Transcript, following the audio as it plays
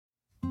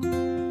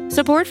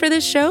Support for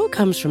this show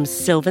comes from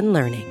Sylvan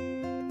Learning.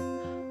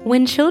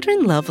 When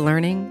children love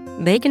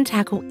learning, they can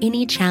tackle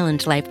any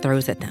challenge life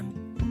throws at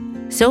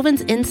them.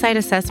 Sylvan's Insight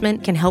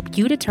Assessment can help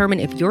you determine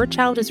if your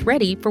child is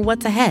ready for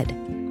what's ahead.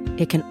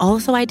 It can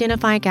also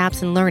identify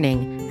gaps in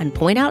learning and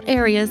point out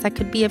areas that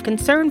could be of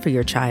concern for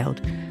your child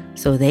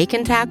so they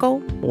can tackle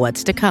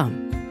what's to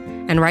come.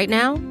 And right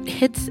now,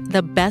 it's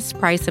the best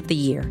price of the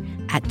year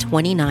at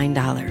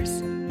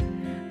 $29.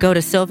 Go to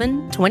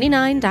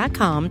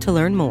sylvan29.com to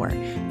learn more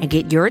and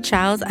get your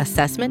child's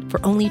assessment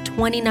for only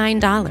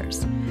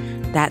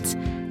 $29. That's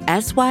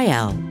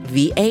SYLVAN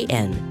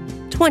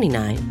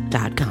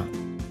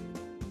 29.com.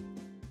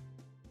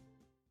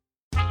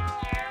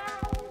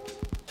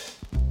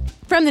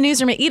 From the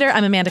newsroom at Eater,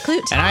 I'm Amanda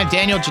Kloot. And I'm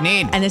Daniel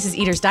Janine. And this is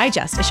Eater's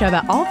Digest, a show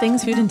about all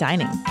things food and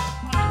dining.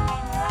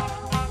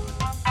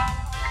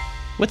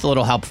 With a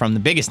little help from the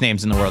biggest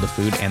names in the world of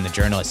food and the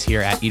journalists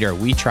here at Eater,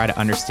 we try to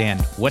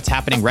understand what's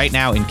happening right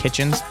now in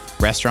kitchens,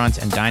 restaurants,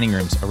 and dining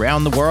rooms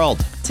around the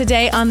world.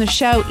 Today on the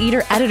show,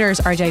 Eater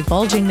editors are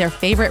divulging their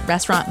favorite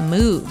restaurant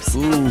moves.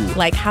 Ooh.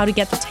 Like how to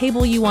get the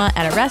table you want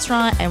at a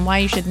restaurant and why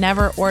you should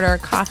never order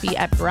coffee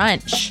at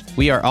brunch.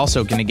 We are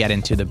also going to get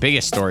into the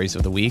biggest stories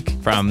of the week,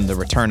 from the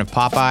return of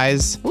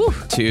Popeyes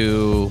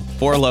to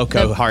Four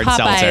Loko The hard Popeyes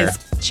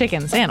seltzer.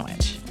 Chicken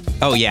sandwich.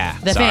 Oh, yeah.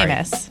 The Sorry.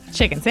 famous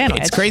chicken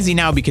sandwich. It's crazy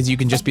now because you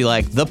can just be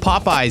like, the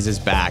Popeyes is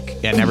back,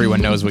 and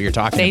everyone knows what you're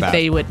talking about.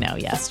 They would know,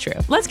 yes, true.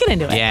 Let's get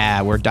into it.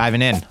 Yeah, we're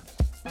diving in.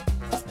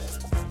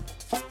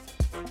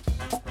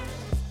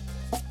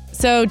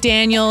 So,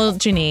 Daniel,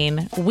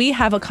 Janine, we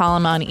have a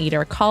column on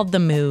Eater called The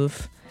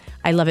Move.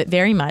 I love it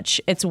very much.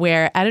 It's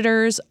where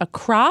editors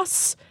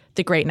across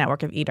the great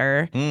network of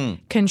Eater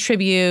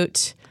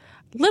contribute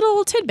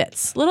little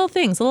tidbits, little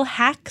things, little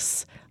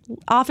hacks,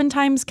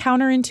 oftentimes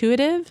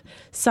counterintuitive,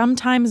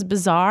 sometimes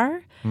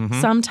bizarre,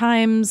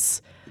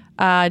 sometimes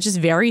just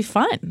very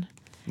fun.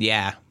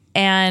 Yeah.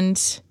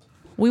 And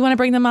we want to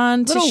bring them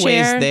on to Little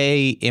share. ways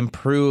they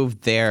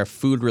improve their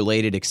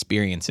food-related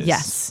experiences.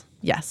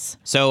 Yes.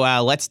 So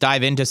let's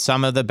dive into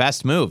some of the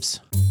best moves.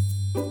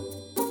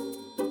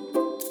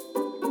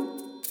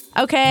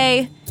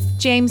 Okay,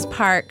 James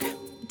Park,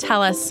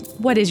 tell us,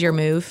 what is your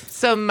move?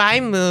 So my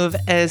move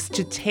is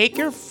to take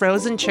your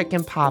frozen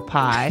chicken pot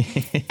pie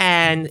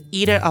and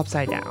eat it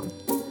upside down.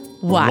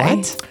 Why?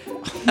 What?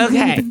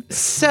 Okay,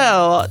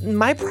 so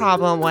my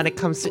problem when it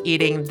comes to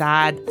eating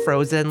that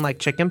frozen like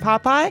chicken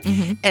pot pie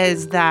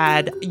is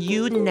that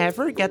you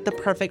never get the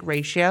perfect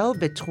ratio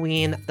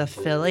between the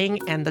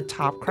filling and the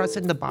top crust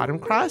and the bottom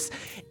crust.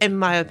 In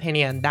my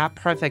opinion, that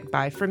perfect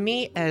bite for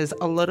me is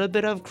a little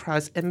bit of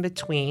crust in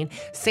between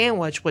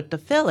sandwich with the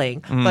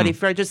filling. But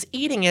if you're just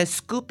eating it,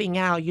 scooping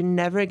out, you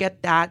never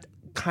get that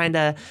kind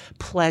of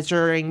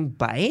pleasuring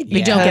bite.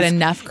 You don't get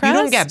enough crust? You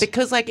don't get,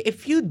 because like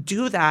if you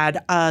do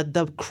that,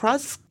 the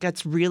crust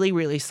gets really,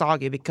 really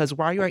soggy because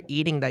while you're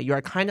eating that,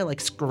 you're kind of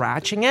like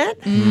scratching it.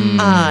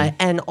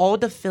 And all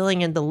the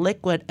filling and the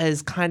liquid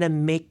is kind of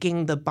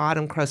making the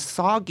bottom crust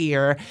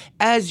soggier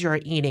as you're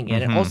eating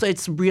it. And also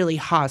it's really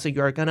hot, so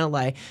you're gonna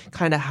like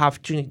kind of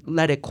have to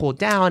let it cool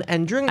down.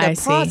 And during the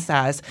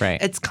process,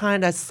 it's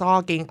kind of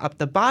sogging up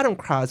the bottom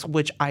crust,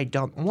 which I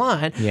don't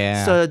want.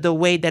 Yeah. So the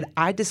way that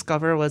I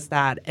discovered was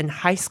that in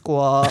high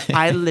school,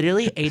 I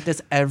literally ate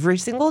this every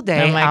single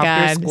day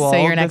after school, so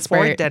you're an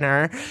before expert.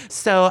 dinner.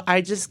 So I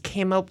just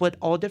came up with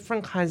all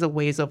different kinds of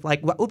ways of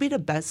like, what would be the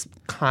best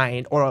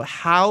kind, or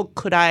how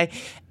could I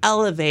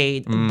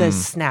elevate the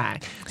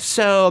snack?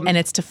 So And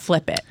it's to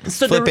flip it.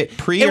 so Flip it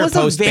pre or was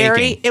post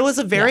baking? It was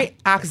a very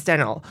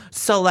accidental.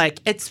 So like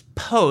it's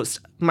post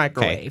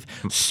microwave.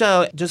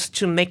 So just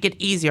to make it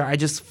easier, I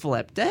just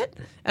flipped it.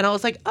 And I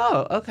was like,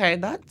 oh, okay,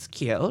 that's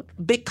cute.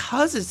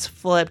 Because it's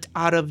flipped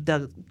out of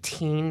the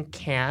tin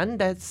can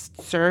that's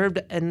served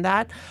in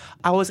that,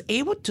 I was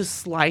able to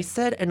slice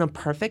it in a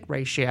perfect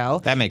ratio.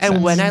 That makes and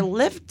sense. when I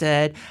lift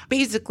it,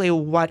 basically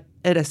what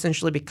it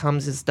essentially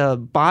becomes is the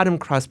bottom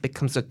crust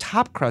becomes the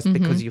top crust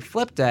because you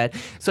flipped it.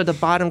 So the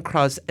bottom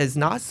crust is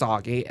not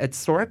soggy, it's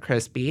sort of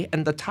crispy,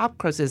 and the top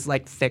crust is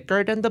like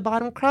thicker than the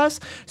bottom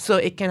crust, so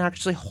it can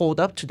actually hold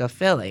up to the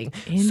filling.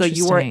 So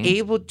you are Interesting.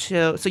 able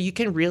to, so you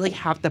can really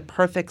have the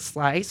perfect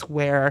slice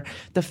where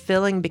the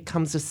filling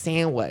becomes a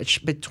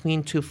sandwich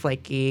between two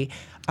flaky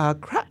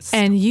crusts.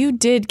 And you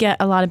did get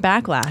a lot of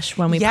backlash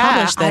when we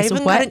published I this.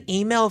 even What? got an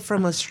email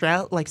from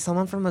Australia, like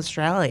someone from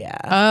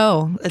Australia.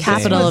 Oh, This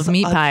capital was of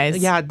meat pies.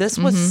 Yeah, this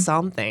was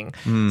something.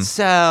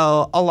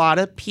 So a lot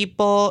of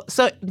people.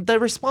 So the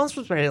response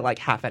was very like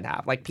half and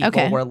half. Like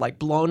people were like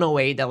blown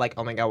away. They're like,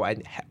 "Oh my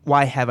god,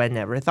 why have I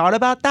never thought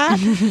about that?"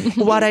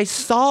 What I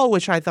saw,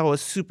 which I thought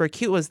was super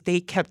cute, was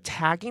they kept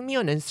tagging me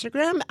on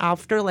Instagram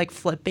after like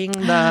flipping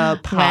the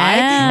pie,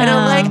 and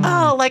I'm like,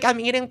 "Oh, like I'm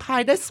eating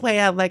pie this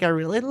way. I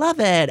really love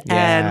it."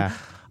 Yeah.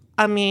 And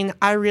I mean,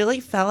 I really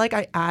felt like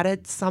I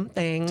added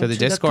something To the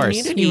discourse.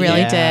 community. You really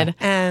Yeah. did.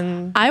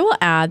 And I will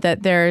add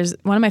that there's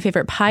one of my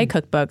favorite pie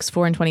cookbooks,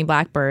 4 and 20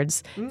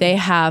 Blackbirds. They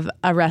have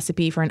a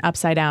recipe for an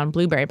upside down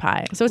blueberry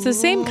pie. So it's the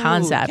same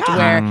concept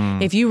where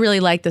if you really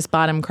like this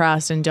bottom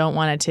crust and don't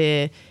want it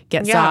to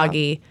get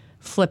soggy,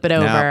 flip it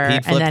over No, he'd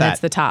and flip then that.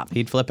 it's the top.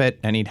 He'd flip it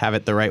and he'd have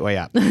it the right way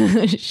up.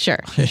 Sure.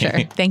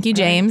 Thank you,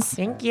 James.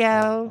 thank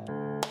you.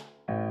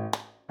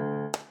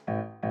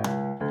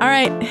 All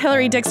right,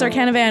 Hillary Dixer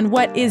Canavan,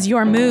 what is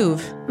your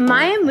move?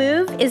 My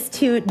move is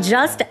to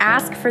just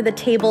ask for the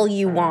table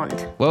you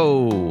want.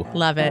 Whoa.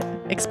 Love it.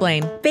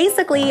 Explain.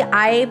 Basically,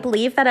 I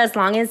believe that as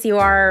long as you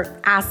are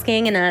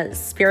asking in a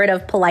spirit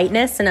of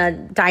politeness in a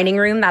dining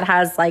room that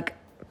has like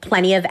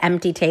plenty of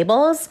empty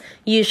tables,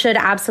 you should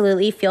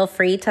absolutely feel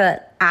free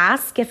to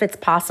ask if it's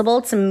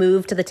possible to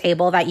move to the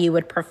table that you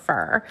would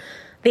prefer.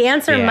 The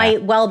answer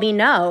might well be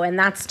no, and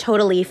that's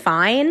totally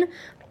fine.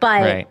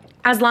 But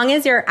as long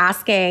as you're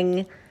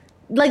asking,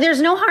 like,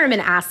 there's no harm in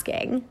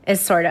asking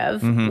is sort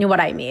of what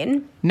I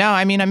mean. No,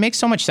 I mean, it makes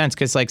so much sense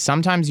because, like,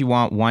 sometimes you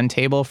want one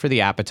table for the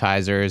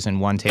appetizers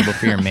and one table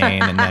for your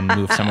main and then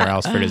move somewhere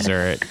else for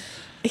dessert.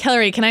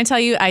 Hillary, can I tell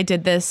you, I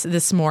did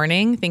this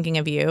morning thinking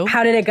of you.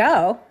 How did it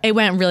go? It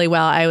went really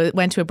well. I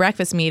went to a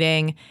breakfast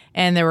meeting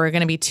and there were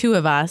going to be 2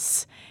 of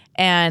us.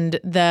 And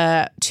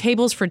the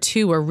tables for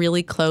 2 were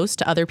really close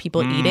to other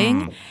people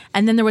eating.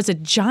 And then there was a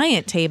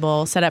giant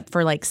table set up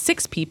for like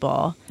 6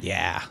 people.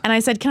 Yeah. And I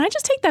said, can I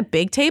just take that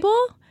big table?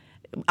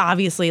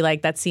 Obviously,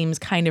 like, that seems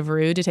kind of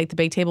rude to take the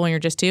big table when you're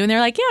just 2. And they're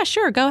like, yeah,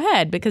 sure, go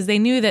ahead. Because they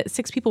knew that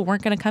 6 people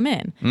weren't going to come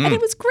in. And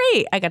it was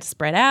great. I got to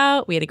spread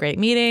out. We had a great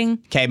meeting.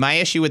 Okay, my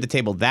issue with the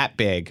table that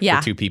big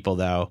for 2 people,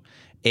 though,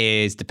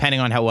 is depending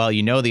on how well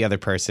you know the other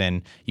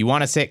person, you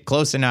want to sit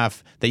close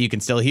enough that you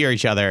can still hear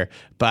each other,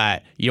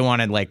 but you don't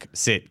want to like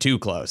sit too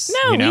close.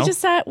 No, you know?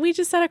 we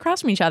just sat across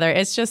from each other.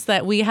 It's just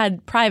that we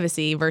had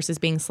privacy versus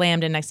being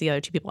slammed in next to the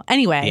other 2 people.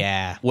 Anyway.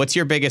 Yeah. What's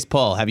your biggest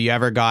pull? Have you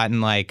ever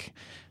gotten like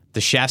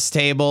the chef's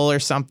table or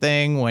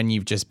something when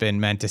you've just been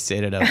meant to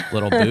sit at a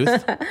little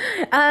booth?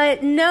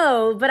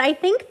 No, but I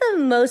think the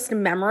most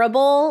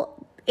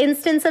memorable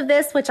instance of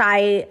this, which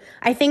I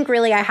think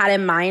really I had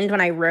in mind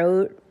when I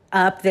wrote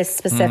up this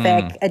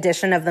specific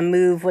edition of the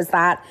move, was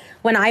that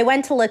when I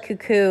went to Le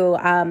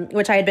Coucou,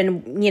 which I had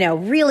been,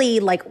 really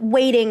like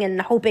waiting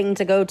and hoping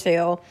to go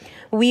to,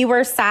 we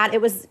were sat,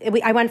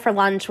 I went for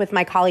lunch with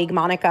my colleague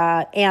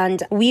Monica,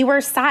 and we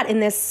were sat in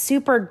this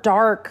super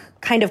dark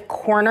kind of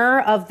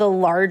corner of the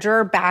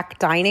larger back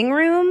dining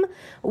room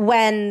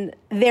when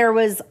there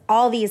was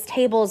all these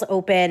tables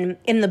open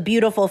in the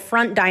beautiful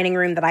front dining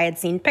room that I had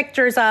seen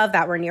pictures of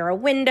that were near a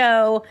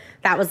window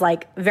that was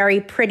like very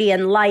pretty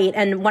and light.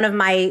 And one of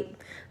my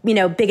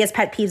biggest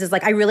pet peeves is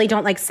like, I really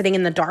don't like sitting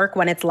in the dark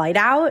when it's light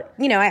out.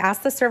 I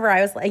asked the server,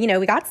 I was like,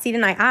 we got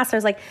seated and I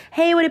was like,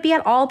 hey, would it be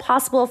at all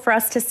possible for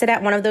us to sit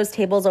at one of those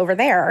tables over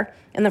there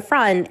in the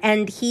front?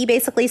 And he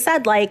basically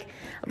said like,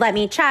 let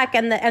me check.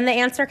 And the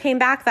answer came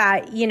back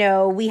that,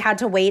 we had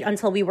to wait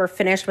until we were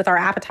finished with our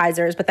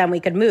appetizers, but then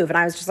we could move. And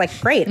I was just like,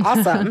 great,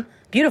 awesome,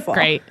 beautiful.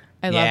 Great.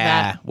 I love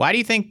that. Why do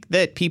you think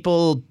that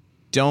people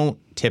don't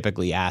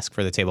typically ask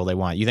for the table they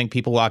want? You think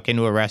people walk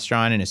into a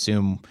restaurant and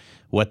assume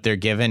what they're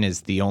given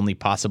is the only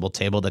possible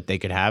table that they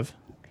could have?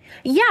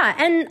 Yeah,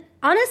 and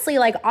honestly,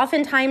 like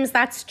oftentimes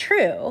that's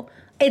true.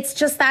 It's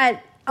just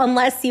that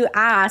unless you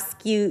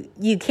ask, you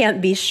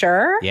can't be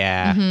sure.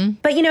 Yeah.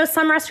 But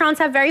some restaurants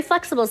have very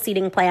flexible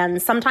seating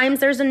plans. Sometimes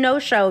there's a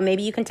no-show.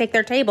 Maybe you can take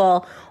their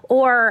table.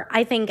 Or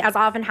I think, as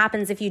often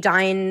happens if you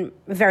dine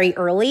very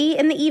early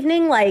in the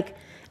evening, like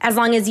as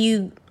long as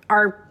you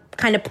are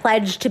kind of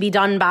pledged to be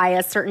done by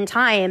a certain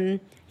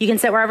time, you can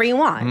sit wherever you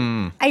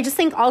want. I just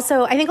think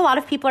also, I think a lot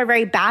of people are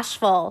very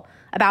bashful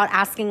about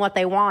asking what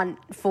they want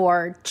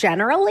for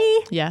generally.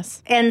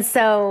 Yes. And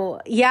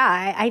so,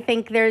 yeah, I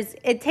think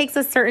it takes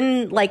a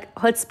certain like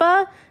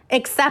chutzpah,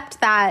 except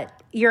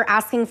that you're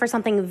asking for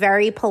something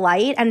very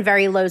polite and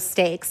very low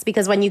stakes,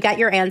 because when you get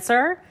your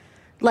answer,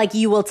 like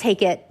you will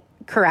take it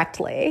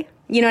correctly.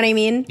 You know what I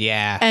mean?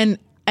 Yeah.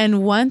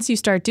 And once you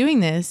start doing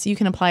this, you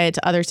can apply it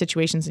to other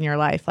situations in your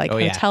life, like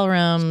hotel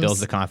rooms.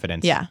 Builds the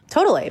confidence. Yeah.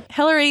 Totally.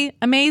 Hillary,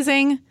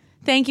 amazing.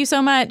 Thank you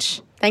so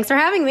much. Thanks for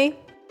having me.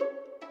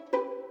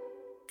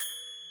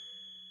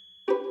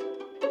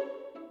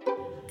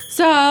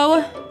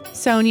 So,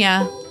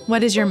 Sonia,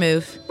 what is your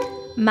move?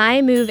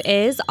 My move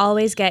is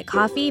always get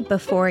coffee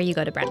before you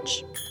go to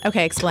brunch.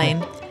 Okay,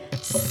 explain.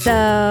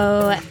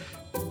 So,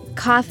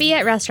 coffee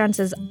at restaurants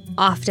is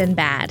often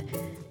bad.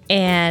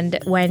 And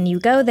when you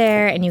go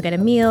there and you get a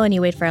meal and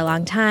you wait for a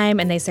long time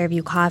and they serve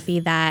you coffee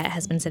that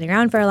has been sitting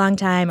around for a long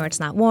time, or it's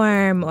not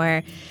warm,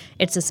 or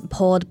It's just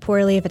pulled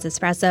poorly if it's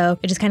espresso.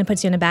 It just kind of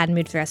puts you in a bad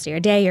mood for the rest of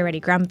your day. You're already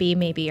grumpy.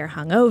 Maybe you're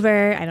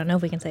hungover. I don't know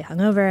if we can say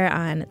hungover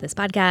on this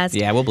podcast.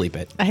 Yeah, we'll bleep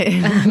it.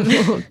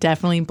 We'll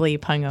definitely bleep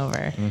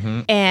hungover.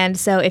 Mm-hmm. And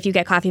so if you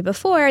get coffee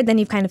before, then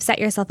you've kind of set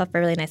yourself up for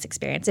a really nice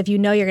experience. If you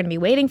know you're going to be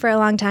waiting for a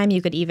long time,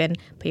 you could even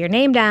put your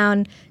name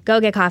down, go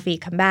get coffee,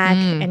 come back,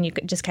 and you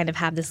could just kind of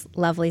have this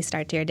lovely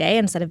start to your day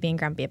instead of being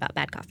grumpy about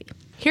bad coffee.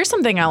 Here's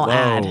something I'll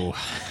add.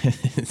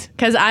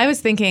 Because I was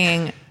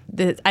thinking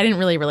that I didn't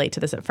really relate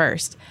to this at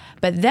first.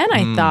 But then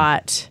I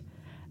thought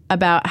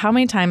about how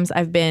many times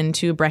I've been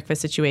to a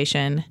breakfast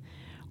situation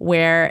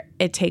where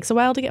it takes a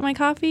while to get my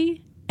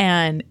coffee.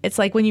 And it's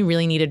like when you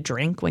really need a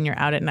drink when you're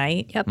out at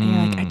night. Yep. And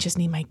you're like, I just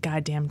need my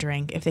goddamn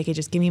drink. If they could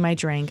just give me my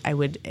drink, I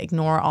would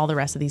ignore all the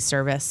rest of these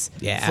service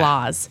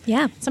flaws.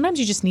 Yeah. Sometimes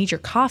you just need your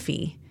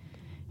coffee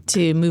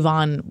to move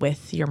on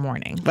with your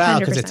morning. Well,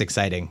 because 100%. it's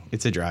exciting.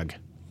 It's a drug.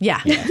 Yeah,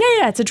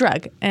 it's a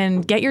drug.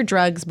 And get your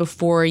drugs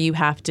before you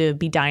have to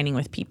be dining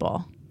with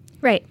people.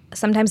 Right.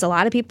 Sometimes a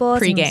lot of people,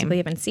 Pre-game. sometimes people you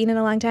haven't seen in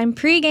a long time,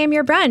 pre-game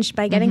your brunch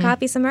by getting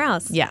coffee somewhere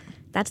else. Yeah.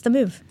 That's the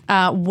move.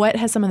 What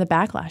has some of the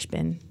backlash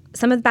been?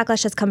 Some of the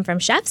backlash has come from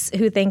chefs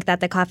who think that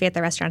the coffee at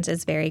the restaurants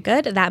is very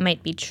good. That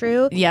might be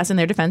true. Yes, in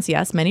their defense,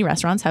 yes, many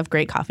restaurants have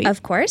great coffee.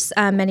 Of course,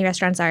 many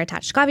restaurants are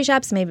attached to coffee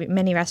shops. Maybe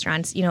many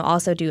restaurants,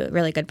 also do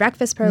really good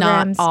breakfast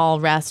programs. Not all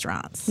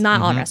restaurants.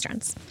 Not all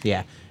restaurants.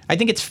 Yeah. I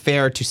think it's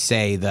fair to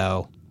say,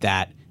 though,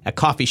 that a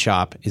coffee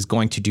shop is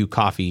going to do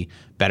coffee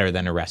better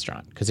than a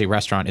restaurant because a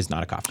restaurant is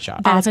not a coffee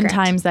shop. That is correct.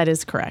 Oftentimes that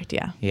is correct,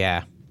 yeah.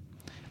 Yeah.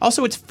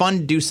 Also, it's fun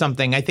to do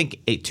something, I think,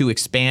 to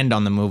expand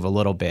on the move a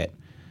little bit.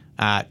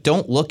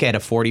 Don't look at a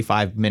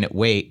 45-minute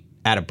wait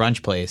at a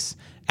brunch place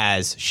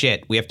as,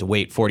 shit, we have to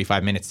wait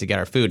 45 minutes to get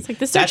our food. It's like,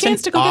 this is our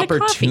chance to go get a coffee.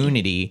 That's an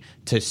opportunity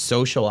to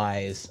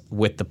socialize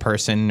with the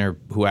person or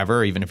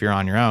whoever, even if you're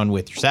on your own,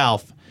 with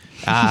yourself,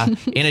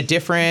 in a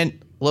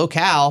different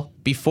locale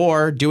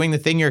before doing the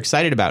thing you're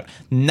excited about.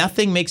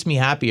 Nothing makes me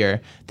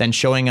happier than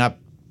showing up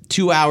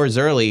 2 hours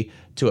early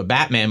to a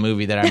Batman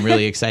movie that I'm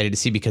really excited to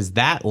see, because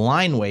that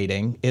line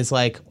waiting is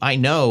like, I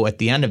know at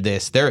the end of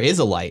this, there is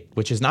a light,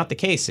 which is not the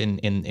case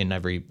in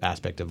every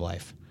aspect of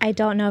life. I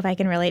don't know if I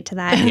can relate to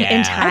that Yeah.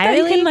 entirely.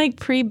 I thought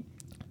you can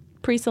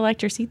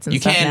pre-select your seats and You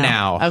stuff can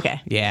now. Okay.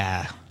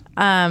 Yeah.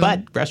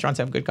 But restaurants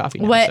have good coffee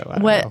now. so I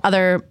don't What know.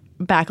 other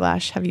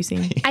backlash have you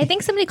seen? I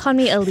think somebody called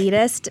me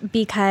elitist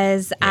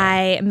because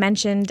I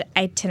mentioned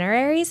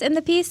itineraries in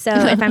the piece. So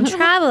if I'm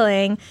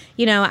traveling,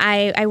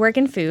 I work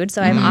in food,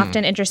 so I'm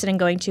often interested in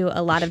going to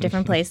a lot of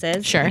different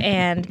places. Sure.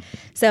 And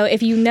so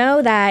if you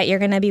know that you're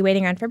going to be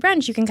waiting around for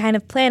brunch, you can kind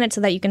of plan it so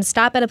that you can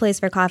stop at a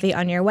place for coffee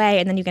on your way,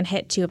 and then you can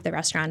hit two of the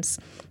restaurants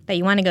that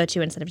you want to go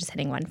to instead of just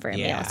hitting one for a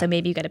meal. So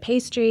maybe you get a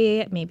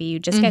pastry, maybe you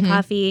just get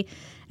coffee,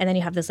 and then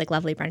you have this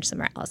lovely brunch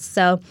somewhere else.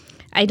 So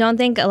I don't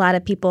think a lot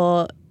of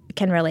people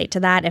can relate to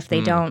that if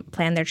they don't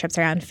plan their trips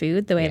around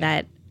food the way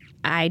that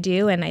I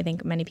do, and I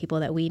think many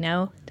people that we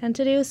know tend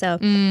to do. So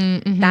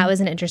that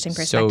was an interesting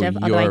perspective,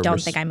 although I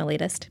don't think I'm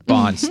elitist.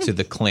 Response to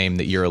the claim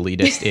that you're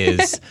elitist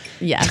is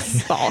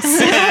Yes. False.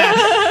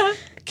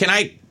 Can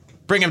I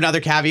bring up another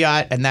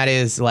caveat? And that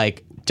is,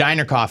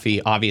 diner coffee,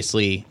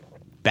 obviously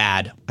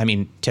bad. I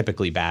mean,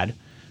 typically bad,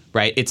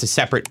 right? It's a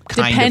separate kind of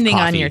coffee. Depending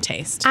on your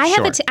taste. I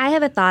Sure.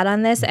 have a thought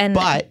on this, and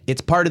But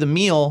it's part of the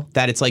meal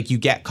that it's like you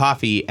get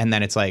coffee and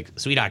then it's like,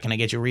 sweetheart, can I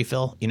get you a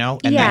refill? And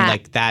Yeah. then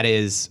that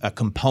is a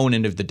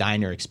component of the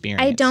diner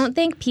experience. I don't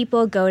think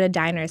people go to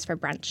diners for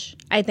brunch.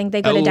 I think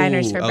they go to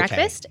diners for okay.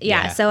 breakfast.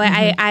 Yeah. So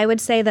I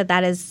would say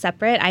that is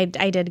separate. I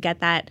did get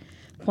that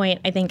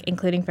point, I think,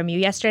 including from you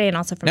yesterday and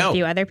also from a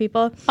few other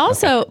people.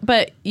 Also,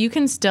 but you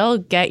can still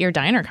get your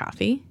diner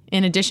coffee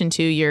in addition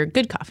to your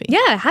good coffee.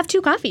 Yeah, have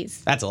two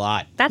coffees. That's a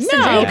lot. That's the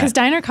No, dream. because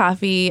diner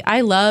coffee,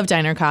 I love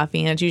diner coffee,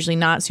 and it's usually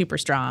not super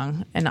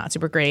strong and not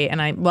super great. And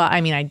I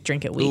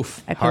drink it weak.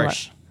 Oof, I pull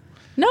harsh. up.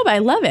 No, but I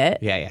love it.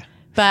 Yeah.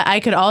 But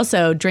I could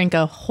also drink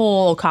a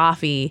whole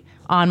coffee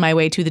on my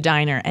way to the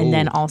diner and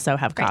then also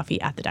have coffee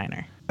at the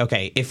diner.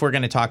 Okay, if we're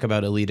going to talk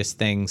about elitist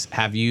things,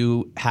 have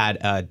you had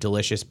a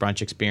delicious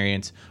brunch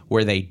experience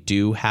where they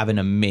do have an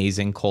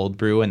amazing cold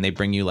brew and they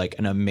bring you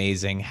an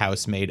amazing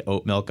house-made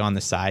oat milk on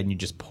the side, and you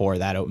just pour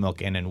that oat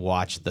milk in and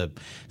watch the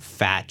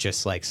fat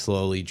just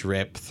slowly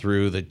drip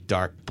through the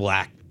dark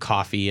black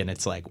coffee, and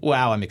it's like,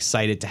 wow, I'm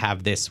excited to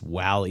have this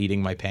while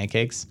eating my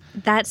pancakes?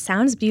 That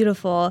sounds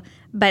beautiful,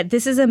 but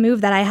this is a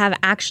move that I have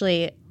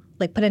actually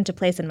put into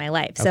place in my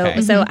life. So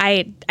Okay. so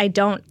I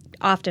don't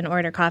often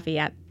order coffee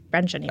at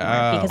brunch anymore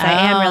because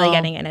I am really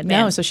getting it in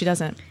advance. No, so she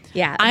doesn't.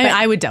 Yeah,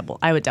 I would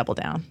double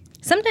down.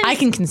 sometimes I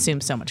can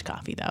consume so much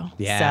coffee though.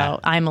 Yeah. So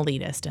I'm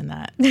elitist in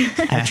that.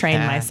 I've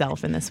trained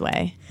myself in this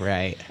way.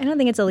 Right. I don't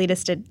think it's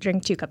elitist to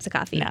drink 2 cups of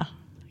coffee. No.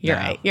 You're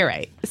No. right. You're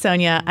right.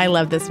 Sonia, I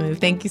love this move.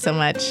 Thank you so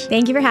much.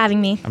 Thank you for having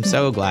me. I'm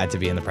so glad to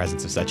be in the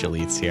presence of such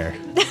elites here.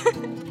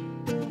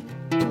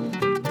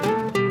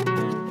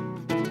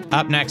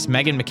 Up next,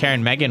 Megan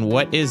McCarran. Megan,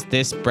 what is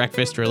this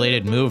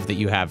breakfast-related move that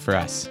you have for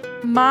us?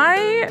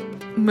 My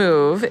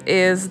move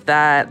is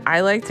that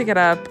I like to get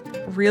up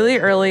really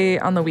early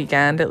on the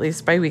weekend, at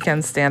least by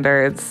weekend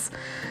standards,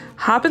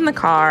 hop in the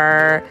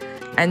car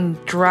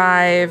and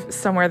drive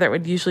somewhere that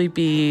would usually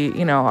be,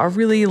 a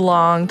really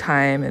long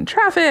time in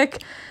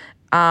traffic.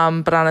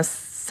 But on a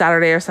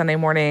Saturday or Sunday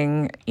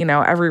morning,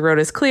 every road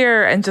is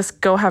clear, and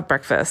just go have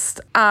breakfast.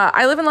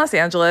 I live in Los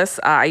Angeles.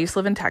 I used to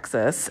live in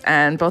Texas,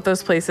 and both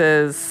those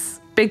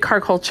places, big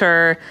car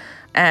culture,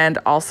 and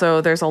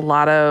also there's a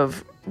lot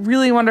of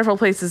really wonderful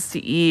places to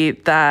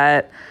eat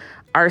that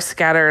are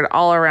scattered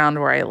all around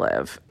where I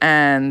live.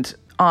 And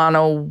on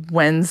a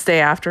Wednesday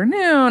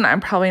afternoon,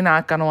 I'm probably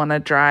not going to want to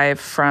drive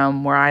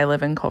from where I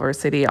live in Culver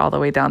City all the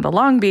way down to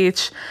Long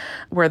Beach,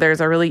 where there's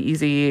a really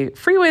easy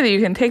freeway that you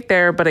can take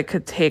there, but it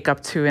could take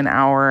up to an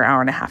hour,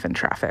 hour and a half in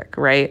traffic,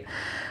 right?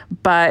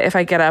 But if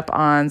I get up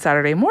on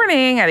Saturday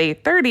morning at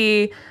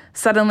 8:30,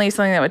 suddenly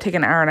something that would take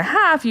an hour and a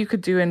half, you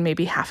could do in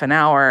maybe half an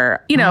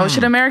hour.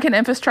 Should American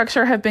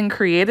infrastructure have been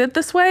created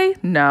this way?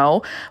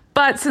 No.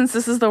 But since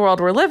this is the world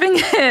we're living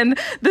in,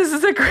 this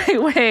is a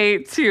great way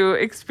to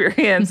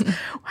experience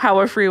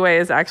how a freeway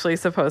is actually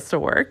supposed to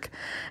work.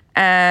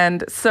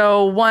 And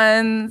so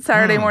one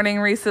Saturday morning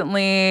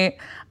recently,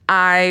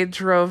 I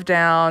drove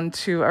down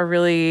to a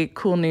really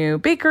cool new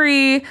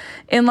bakery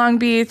in Long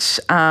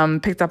Beach,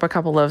 picked up a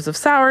couple loaves of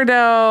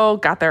sourdough,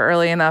 got there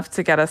early enough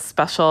to get a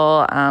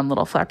special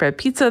little flatbread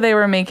pizza they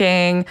were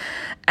making.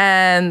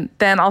 And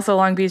then also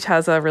Long Beach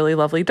has a really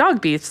lovely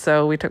dog beach,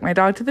 so we took my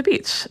dog to the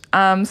beach.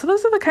 So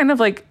those are the kind of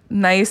like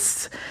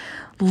nice,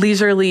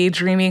 leisurely,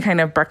 dreamy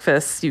kind of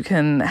breakfasts you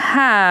can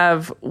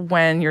have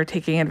when you're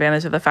taking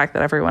advantage of the fact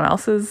that everyone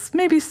else is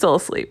maybe still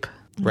asleep.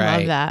 Right.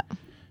 Love that.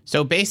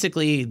 So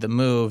basically, the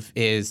move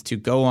is to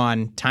go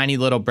on tiny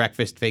little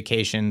breakfast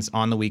vacations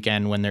on the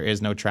weekend when there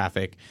is no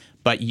traffic,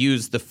 but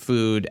use the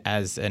food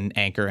as an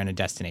anchor and a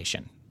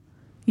destination.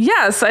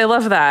 Yes, I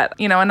love that.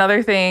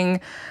 Another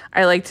thing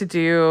I like to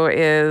do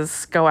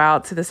is go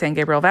out to the San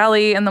Gabriel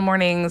Valley in the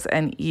mornings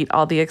and eat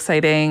all the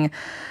exciting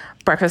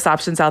breakfast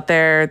options out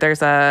there.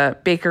 There's a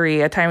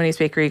bakery, a Taiwanese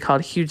bakery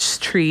called Huge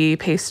Tree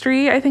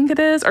Pastry, I think it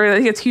is, or I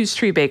think it's Huge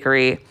Tree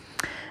Bakery.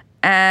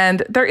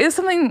 And there is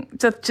something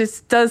that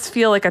just does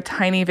feel like a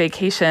tiny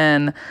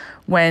vacation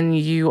when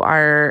you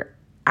are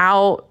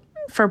out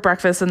for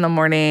breakfast in the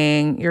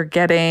morning. You're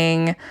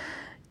getting,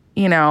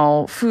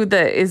 food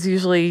that is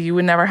usually you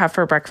would never have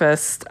for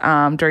breakfast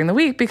during the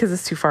week because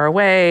it's too far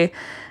away.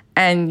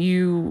 And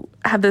you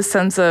have this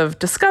sense of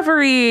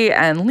discovery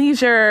and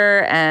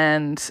leisure,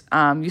 and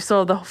you still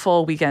have the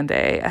full weekend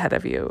day ahead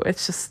of you.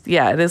 It's just,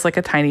 it is like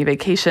a tiny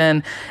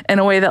vacation in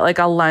a way that like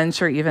a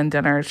lunch or even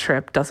dinner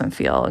trip doesn't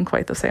feel in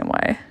quite the same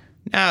way.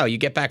 No, you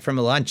get back from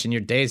a lunch and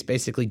your day is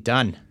basically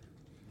done.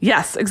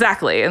 Yes,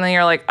 exactly. And then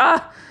you're like,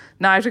 now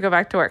I have to go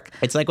back to work.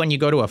 It's like when you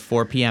go to a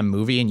 4 p.m.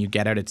 movie and you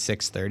get out at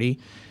 6:30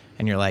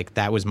 and you're like,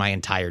 that was my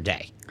entire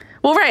day.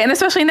 Well, right. And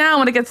especially now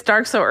when it gets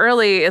dark so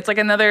early, it's like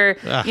another,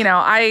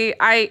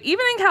 I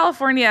even in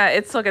California,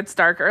 it still gets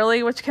dark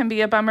early, which can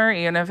be a bummer,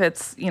 even if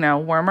it's,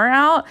 warmer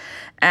out.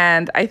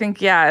 And I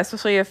think,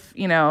 especially if,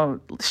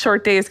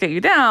 short days get you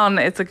down,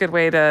 it's a good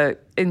way to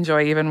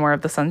enjoy even more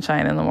of the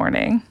sunshine in the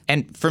morning.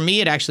 And for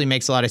me, it actually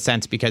makes a lot of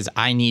sense because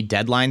I need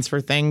deadlines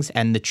for things,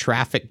 and the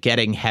traffic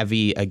getting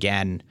heavy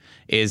again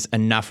is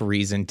enough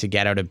reason to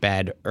get out of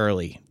bed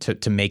early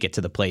to make it to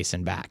the place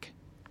and back.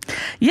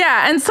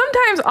 Yeah, and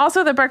sometimes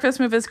also the breakfast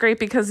move is great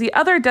because the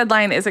other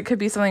deadline is it could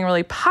be something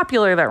really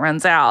popular that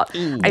runs out.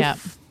 I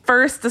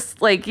first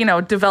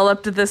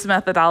developed this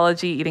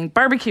methodology eating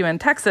barbecue in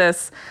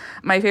Texas.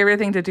 My favorite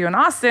thing to do in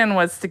Austin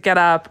was to get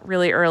up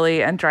really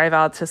early and drive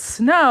out to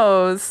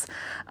Snow's,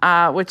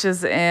 which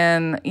is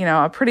in,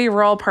 a pretty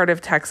rural part of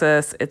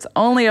Texas. It's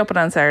only open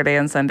on Saturday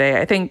and Sunday.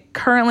 I think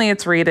currently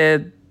it's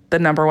rated the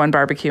number one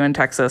barbecue in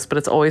Texas, but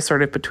it's always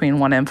sort of between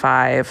 1 and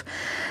 5.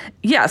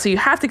 Yeah, so you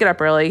have to get up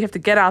early. You have to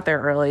get out there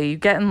early. You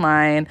get in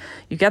line.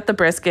 You get the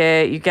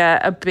brisket. You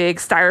get a big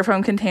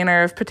styrofoam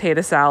container of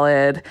potato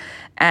salad.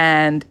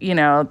 And,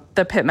 the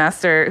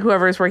pitmaster,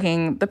 whoever's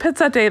working the pits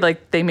that day,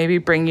 they maybe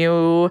bring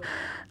you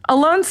a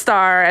Lone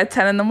Star at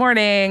 10 in the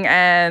morning,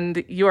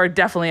 and you are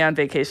definitely on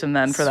vacation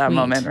then for that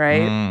moment,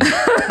 right?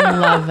 I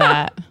love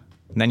that.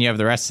 And then you have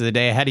the rest of the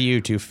day ahead of you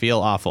to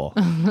feel awful.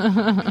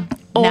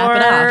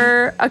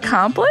 Or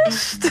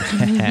accomplished.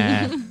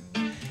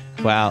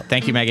 Well,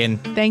 thank you, Megan.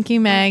 Thank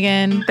you,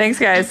 Megan. Thanks,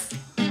 guys.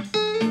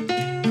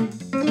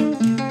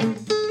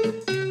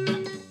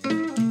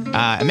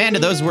 Amanda,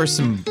 those were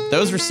some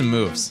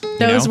moves.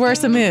 Those were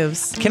some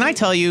moves. Can I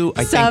tell you?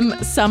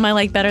 Some I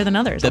like better than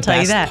others. I'll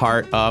tell you that. The best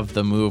part of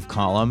the move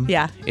column,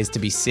 is to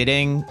be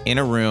sitting in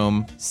a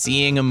room,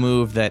 seeing a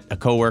move that a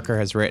coworker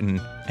has written,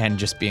 and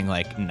just being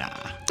like, nah,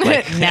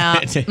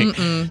 nah,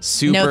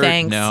 super, no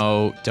thanks.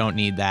 No, don't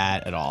need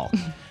that at all.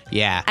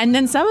 Yeah. And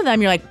then some of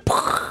them, you're like,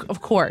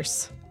 of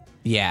course.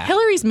 Yeah.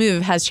 Hillary's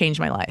move has changed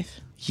my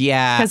life.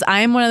 Yeah. Because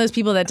I am one of those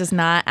people that does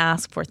not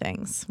ask for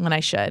things when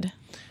I should.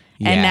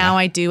 Yeah. And now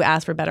I do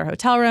ask for better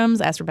hotel rooms,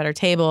 ask for better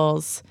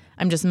tables.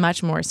 I'm just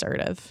much more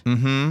assertive.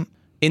 Mm-hmm.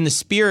 In the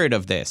spirit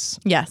of this,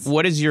 yes.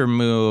 What is your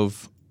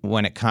move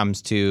when it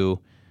comes to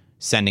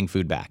sending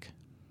food back?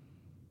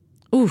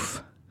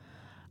 Oof.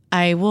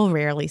 I will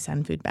rarely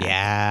send food back.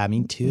 Yeah,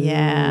 me too.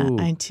 Yeah,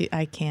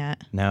 I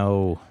can't.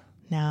 No.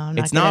 No, I'm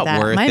not It's good at not that.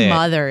 worth My it.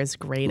 mother is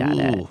great at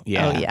it. Ooh,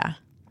 yeah. Oh, yeah.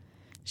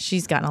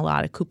 She's gotten a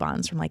lot of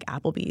coupons from like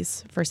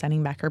Applebee's for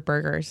sending back her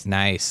burgers.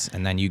 Nice.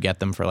 And then you get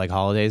them for like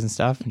holidays and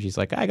stuff. And she's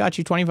like, I got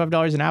you $25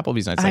 in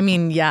Applebee's. And it's I like,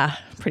 mean, yeah,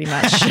 pretty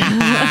much.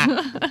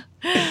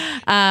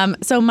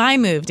 So my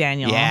move,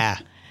 Daniel,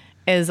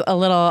 is a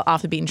little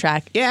off the beaten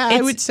track. Yeah,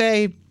 I would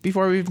say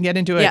before we even get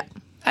into it, Yeah.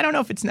 I don't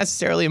know if it's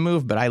necessarily a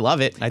move, but I love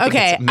it. I think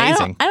Okay, it's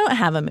amazing. I don't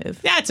have a move.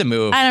 Yeah, it's a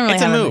move. I don't really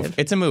it's have a a move. move.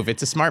 It's a move.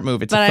 It's a smart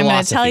move. It's But a I'm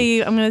philosophy.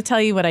 going to tell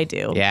you what I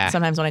do. Yeah.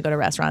 Sometimes when I go to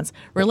restaurants,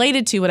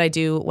 related to what I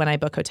do when I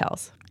book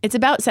hotels. It's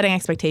about setting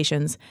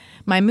expectations.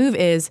 My move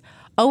is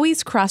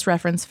always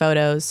cross-reference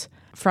photos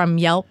from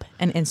Yelp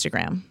and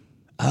Instagram.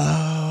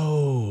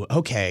 Oh,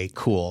 okay,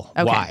 cool.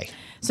 Okay. Why?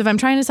 So if I'm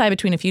trying to decide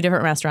between a few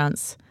different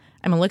restaurants,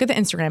 I'm gonna look at the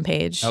Instagram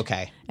page.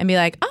 Okay. And be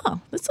like, oh,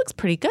 this looks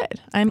pretty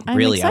good. I'm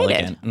Really excited.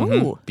 elegant.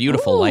 Mhm. Ooh,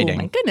 Beautiful lighting.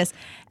 My goodness.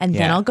 And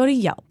then Yeah. I'll go to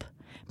Yelp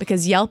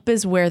because Yelp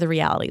is where the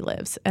reality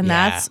lives. And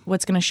Yeah. that's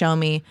what's gonna show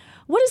me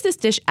what is this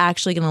dish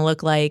actually gonna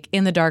look like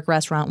in the dark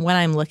restaurant when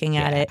I'm looking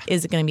at it?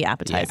 Is it gonna be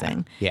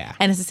appetizing? Yeah.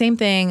 And it's the same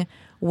thing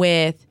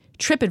with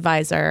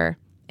TripAdvisor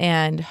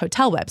and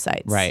hotel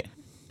websites. Right.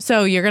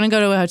 So you're going to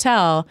go to a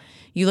hotel,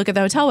 you look at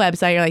the hotel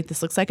website, you're like,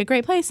 this looks like a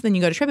great place. Then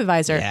you go to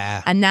TripAdvisor,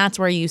 Yeah. and that's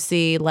where you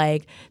see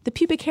like the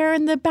pubic hair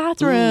in the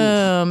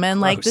bathroom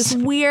and like this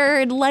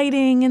weird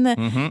lighting in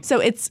the. So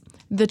it's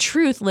the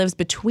truth lives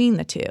between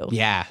the two.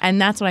 Yeah.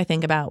 And that's what I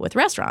think about with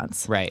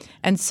restaurants. Right.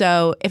 And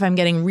so if I'm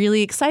getting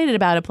really excited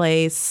about a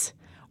place,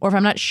 or if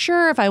I'm not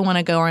sure if I want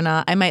to go or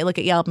not, I might look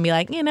at Yelp and be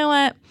like, you know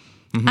what?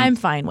 I'm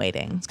fine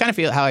waiting. It's kind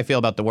of how I feel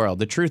about the world.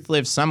 The truth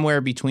lives somewhere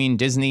between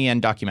Disney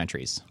and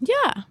documentaries.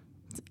 Yeah.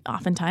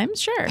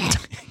 Oftentimes, sure.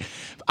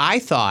 I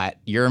thought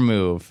your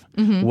move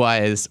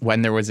was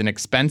when there was an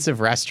expensive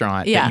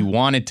restaurant Yeah. that you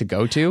wanted to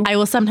go to. I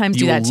will sometimes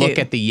do you that will too. look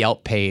at the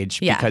Yelp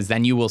page Yeah. because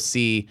then you will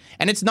see,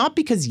 and it's not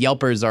because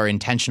Yelpers are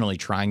intentionally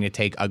trying to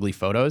take ugly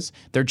photos.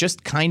 They're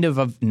just kind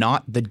of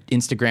not the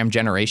Instagram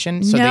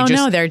generation. So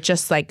they're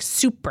just like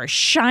super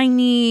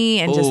shiny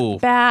and Ooh,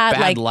 just bad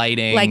like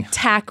lighting. like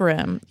Tack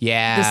Room.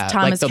 Yeah, This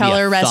Thomas like there'll be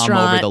Keller a thumb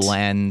restaurant. over the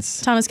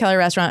lens. Thomas Keller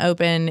restaurant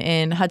open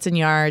in Hudson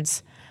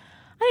Yards.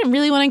 I didn't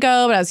really want to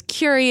go, but I was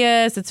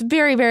curious. It's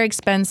very, very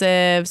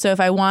expensive. So if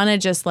I want to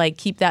just like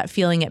keep that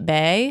feeling at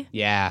bay,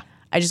 Yeah.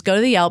 I just go to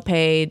the Yelp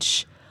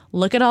page,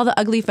 look at all the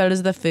ugly photos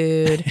of the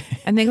food,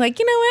 and think like,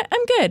 you know what?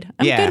 I'm good.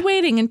 I'm Yeah. good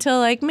waiting until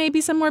like maybe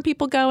some more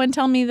people go and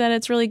tell me that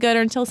it's really good,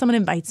 or until someone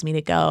invites me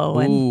to go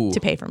and Ooh. to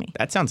pay for me.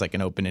 That sounds like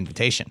an open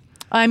invitation.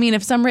 I mean,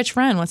 if some rich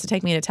friend wants to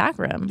take me to Tack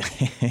Room,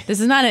 this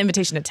is not an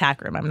invitation to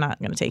Tack Room. I'm not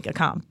going to take a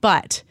comp,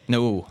 but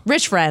No.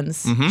 rich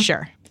friends,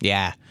 sure.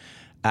 Yeah.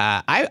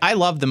 I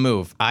love the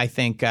move. I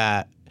think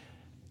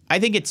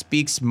it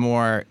speaks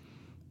more.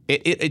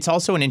 It's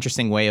also an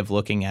interesting way of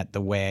looking at the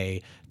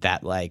way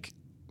that like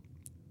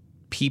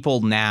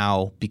people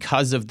now,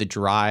 because of the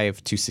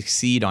drive to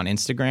succeed on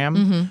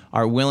Instagram,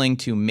 are willing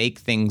to make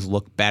things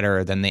look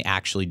better than they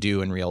actually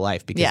do in real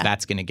life because Yeah.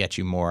 that's going to get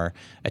you more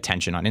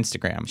attention on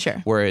Instagram.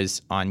 Sure.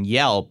 Whereas on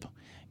Yelp,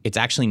 it's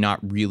actually not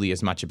really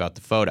as much about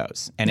the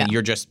photos, and No.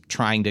 you're just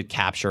trying to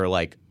capture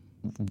like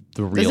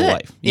the real it.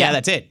 life. Yeah, Yeah.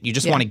 that's it. You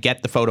just Yeah. want to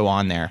get the photo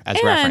on there as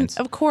And reference.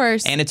 of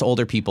course, And it's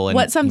older people. And,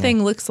 what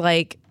something looks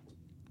like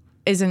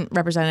isn't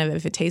representative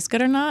if it tastes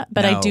good or not,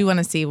 but I No. do want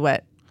to see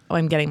what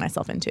I'm getting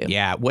myself into.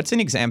 Yeah. What's an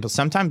example?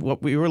 Sometimes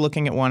we were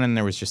looking at one and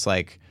there was just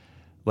like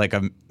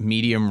a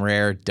medium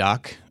rare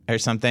duck or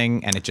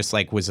something, and it just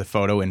like was a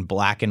photo in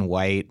black and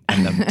white,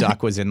 and the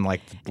duck was in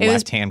like the It was-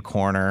 left-hand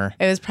corner.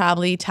 It was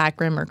probably Tack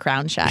Room or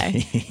Crown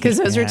Shy because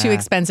those were two Yeah.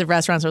 expensive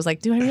restaurants. I was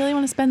like, do I really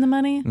want to spend the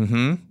money?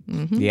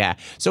 Yeah.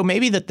 So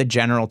maybe the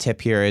general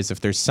tip here is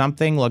if there's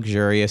something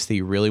luxurious that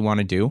you really want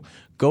to do,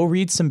 go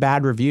read some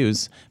bad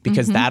reviews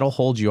because that'll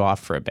hold you off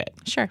for a bit.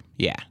 Sure.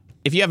 Yeah.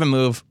 If you have a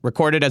move,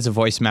 record it as a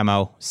voice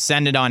memo,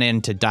 send it on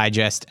in to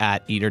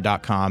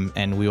digest@eater.com,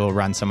 and we will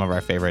run some of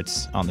our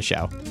favorites on the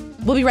show.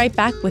 We'll be right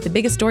back with the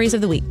biggest stories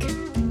of the week.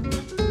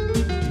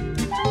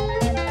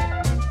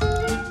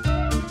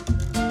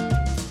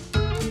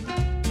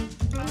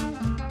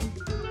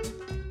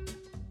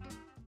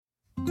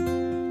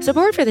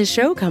 Support for this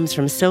show comes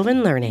from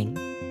Sylvan Learning.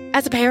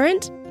 As a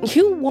parent,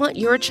 you want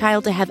your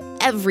child to have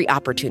every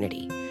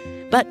opportunity,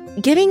 but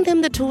giving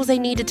them the tools they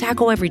need to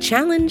tackle every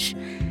challenge,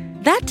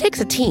 that takes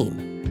a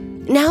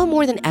team. Now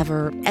more than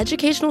ever,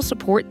 educational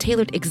support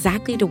tailored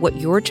exactly to what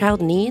your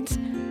child needs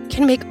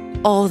can make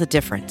all the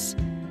difference.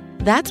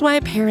 That's why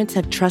parents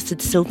have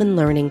trusted Sylvan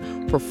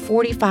Learning for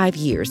 45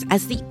 years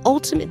as the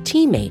ultimate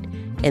teammate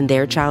in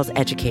their child's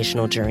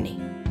educational journey,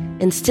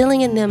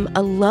 instilling in them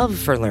a love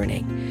for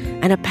learning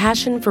and a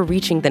passion for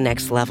reaching the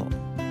next level.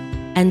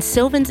 And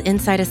Sylvan's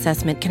Insight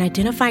Assessment can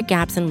identify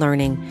gaps in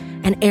learning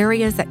and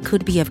areas that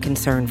could be of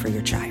concern for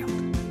your child.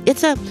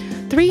 It's a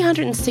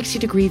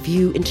 360-degree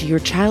view into your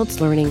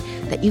child's learning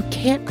that you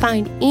can't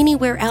find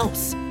anywhere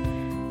else,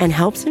 and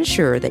helps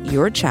ensure that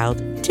your child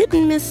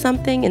didn't miss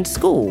something in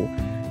school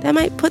that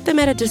might put them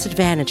at a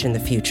disadvantage in the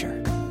future.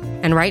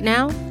 And right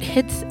now,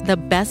 it's the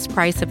best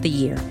price of the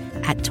year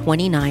at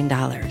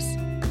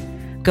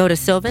 $29. Go to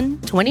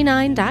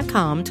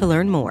sylvan29.com to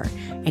learn more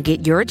and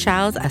get your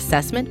child's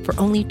assessment for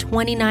only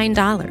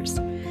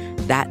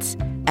 $29. That's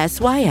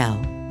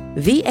SYLVAN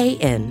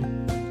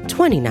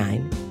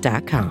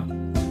 29.com.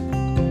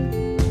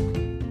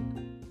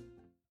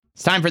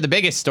 It's time for the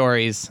biggest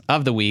stories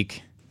of the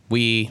week.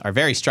 We are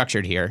very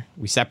structured here.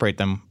 We separate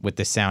them with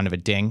the sound of a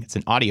ding. It's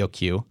an audio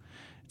cue.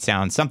 It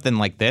sounds something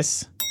like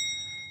this.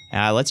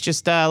 Let's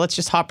just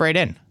hop right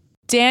in.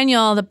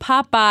 Daniel, the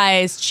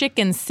Popeyes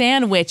chicken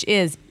sandwich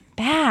is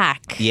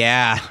back.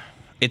 Yeah,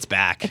 it's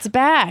back. It's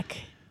back.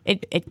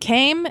 It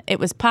came. It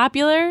was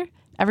popular.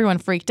 Everyone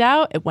freaked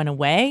out. It went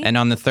away. And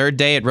on the third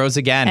day, it rose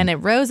again. And it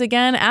rose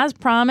again as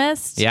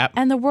promised. Yep.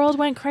 And the world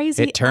went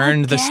crazy. It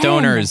turned the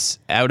stoners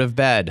out of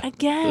bed.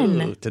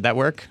 Again. Ooh, did that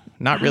work?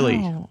 Not really.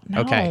 No.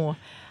 Okay.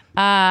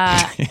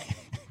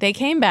 They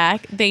came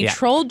back. They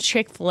trolled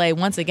Chick-fil-A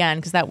once again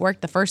because that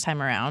worked the first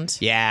time around.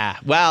 Yeah.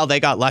 Well, they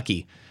got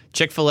lucky.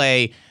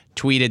 Chick-fil-A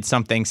tweeted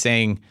something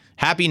saying,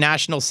 Happy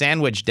National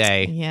Sandwich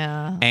Day.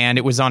 Yeah. And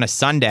it was on a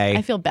Sunday.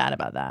 I feel bad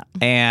about that.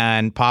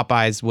 And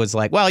Popeyes was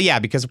like, well, yeah,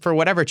 because for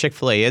whatever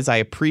Chick-fil-A is, I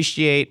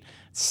appreciate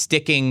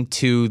sticking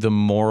to the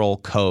moral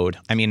code.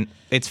 I mean,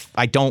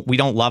 we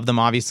don't love them,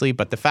 obviously,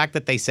 but the fact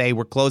that they say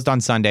we're closed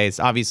on Sundays,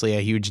 obviously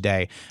a huge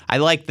day. I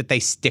like that they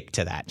stick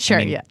to that. Sure,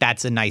 I mean,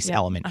 that's a nice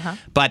element.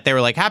 But they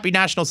were like, Happy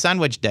National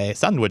Sandwich Day.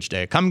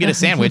 Come get a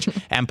sandwich.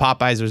 And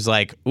Popeyes was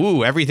like,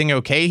 ooh, everything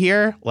okay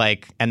here?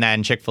 And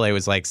then Chick-fil-A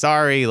was like,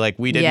 sorry,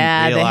 we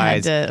didn't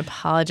realize. They had to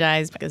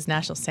apologize because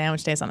National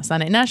Sandwich Day is on a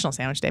Sunday. National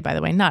Sandwich Day, by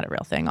the way, not a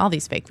real thing. All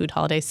these fake food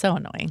holidays, so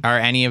annoying. Are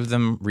any of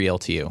them real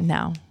to you?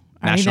 No.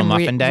 National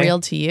Muffin Day? Real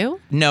to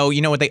you? No,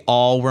 you know what they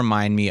all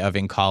remind me of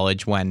in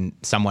college when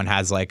someone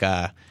has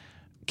a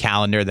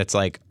calendar that's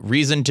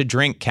reason to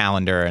drink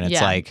calendar, and it's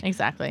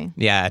exactly.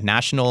 Yeah,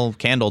 National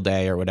Candle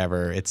Day or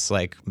whatever. It's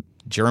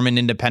German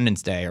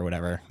Independence Day or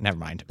whatever. Never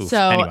mind. Oof.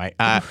 So anyway,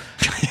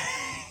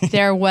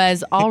 there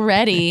was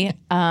already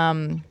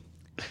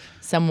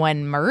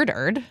someone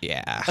murdered.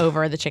 Yeah.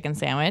 Over the chicken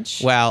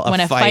sandwich. Well, when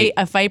a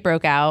fight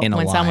broke out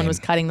when someone was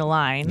cutting the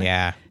line.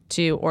 Yeah.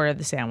 To order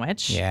the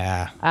sandwich.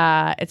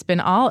 Yeah. It's been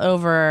all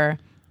over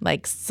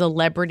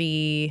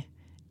celebrity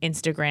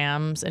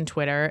Instagrams and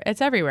Twitter.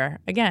 It's everywhere.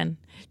 Again,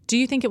 do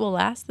you think it will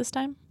last this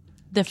time?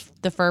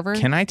 The fervor?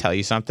 Can I tell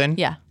you something?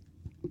 Yeah.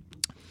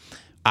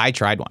 I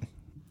tried one.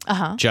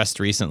 Just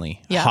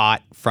recently. Yeah.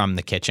 Hot from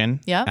the kitchen.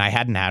 Yeah. And I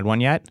hadn't had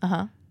one yet.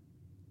 And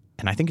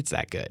I think it's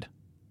that good.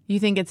 You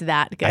think it's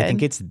that good? I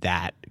think it's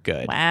that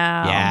good.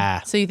 Wow.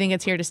 Yeah. So you think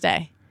it's here to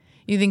stay?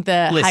 You think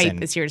the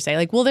hype is here to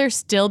stay? Will there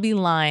still be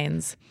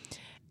lines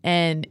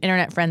and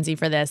internet frenzy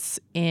for this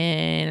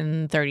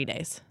in 30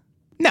 days?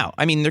 No,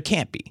 I mean, there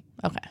can't be.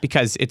 Okay.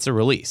 Because it's a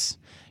release.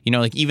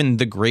 Even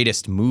the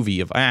greatest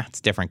movie of,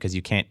 it's different because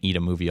you can't eat a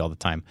movie all the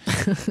time.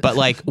 But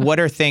what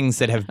are things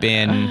that have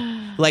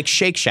been,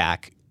 Shake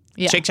Shack?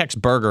 Yeah. Shake Shack's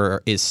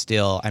burger is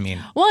still,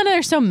 well, and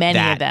there's so many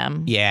of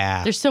them.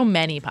 Yeah. There's so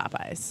many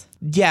Popeyes.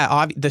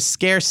 Yeah, the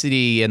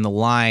scarcity and the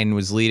line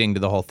was leading to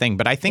the whole thing.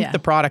 But I think the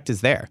product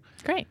is there.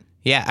 Great.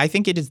 Yeah, I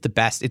think it is the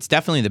best. It's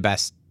definitely the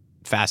best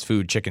fast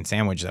food chicken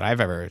sandwich that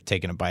I've ever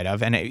taken a bite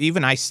of. And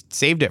I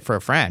saved it for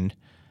a friend.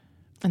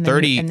 And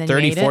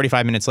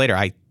 45 minutes later,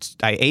 I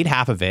ate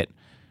half of it,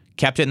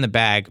 kept it in the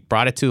bag,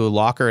 brought it to a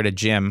locker at a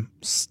gym,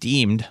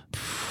 steamed,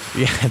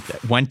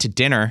 went to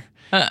dinner,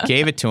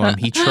 gave it to him.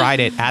 He tried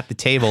it at the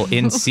table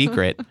in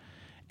secret,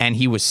 and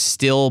he was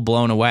still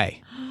blown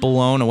away.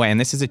 And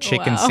this is a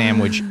chicken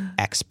sandwich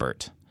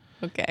expert.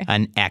 Okay.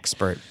 An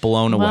expert.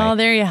 Blown away. Well,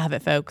 there you have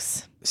it,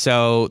 folks.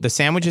 So the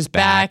sandwich is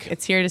back.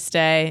 It's here to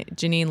stay.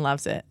 Janine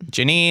loves it.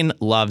 Janine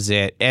loves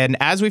it. And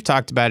as we've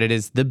talked about,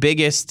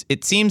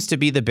 it seems to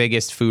be the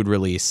biggest food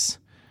release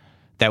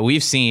that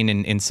we've seen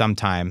in some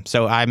time.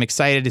 So I'm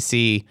excited to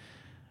see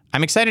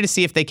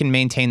if they can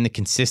maintain the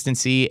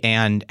consistency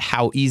and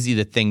how easy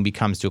the thing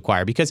becomes to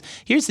acquire. Because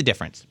here's the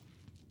difference.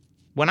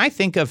 When I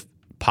think of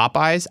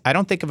Popeyes, I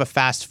don't think of a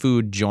fast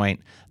food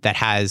joint that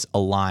has a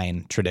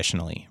line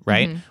traditionally,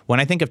 right? Mm-hmm. When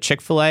I think of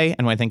Chick-fil-A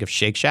and when I think of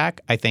Shake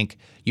Shack, I think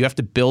you have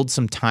to build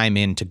some time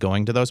into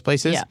going to those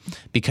places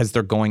because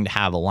they're going to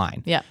have a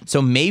line. Yeah.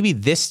 So maybe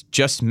this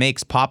just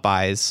makes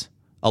Popeyes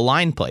a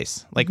line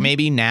place.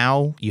 Maybe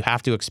now you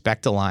have to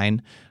expect a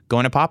line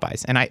going to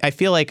Popeyes. And I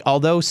feel like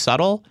although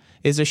subtle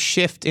is a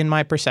shift in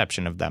my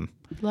perception of them.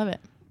 Love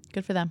it.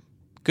 Good for them.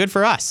 Good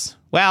for us.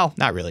 Well,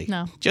 not really.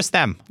 No. Just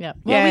them. Yeah.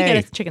 Well, we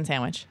get a chicken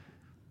sandwich.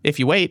 If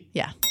you wait.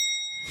 Yeah.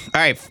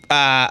 All right.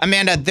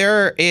 Amanda,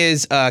 there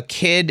is a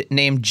kid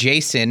named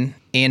Jason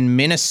in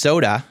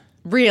Minnesota.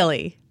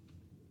 Really?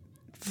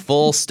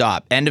 Full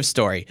stop. End of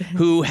story.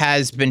 Who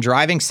has been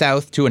driving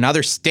south to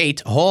another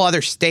state, a whole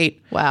other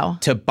state. Wow.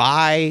 To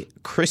buy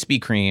Krispy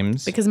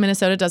Kremes. Because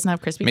Minnesota doesn't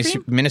have Krispy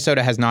Kreme?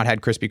 Minnesota has not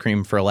had Krispy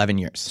Kreme for 11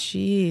 years.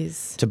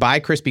 Jeez. To buy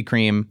Krispy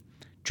Kreme,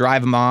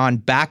 drive them on,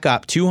 back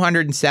up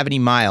 270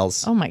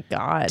 miles. Oh, my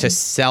God. To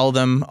sell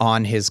them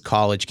on his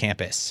college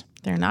campus.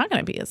 They're not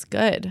going to be as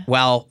good.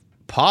 Well,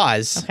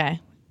 pause. Okay.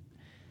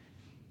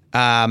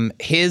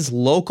 his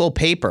local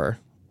paper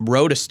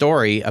wrote a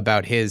story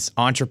about his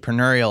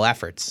entrepreneurial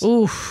efforts.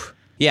 Oof.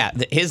 Yeah,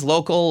 his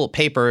local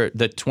paper,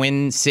 the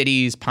Twin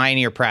Cities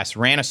Pioneer Press,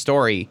 ran a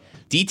story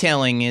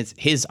detailing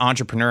his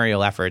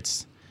entrepreneurial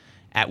efforts,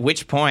 at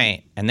which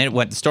point, and then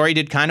the story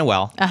did kind of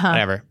well,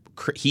 whatever,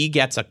 he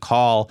gets a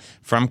call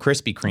from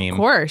Krispy Kreme. Of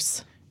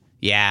course.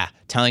 Yeah,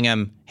 telling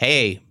him,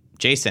 hey,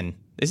 Jason,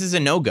 this is a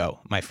no-go,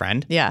 my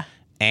friend. Yeah.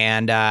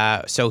 And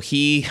so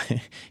he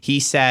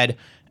said,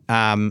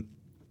 Krispy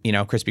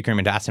Kreme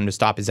had asked him to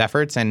stop his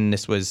efforts, and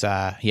this was,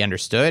 he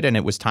understood, and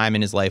it was time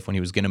in his life when he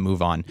was going to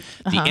move on.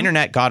 The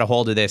internet got a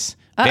hold of this,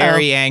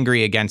 very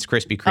angry against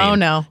Krispy Kreme. Oh,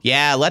 no.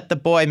 Yeah, let the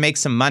boy make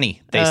some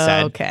money, they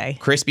said. Okay.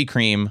 Krispy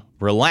Kreme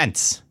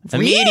relents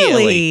Really?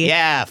 immediately.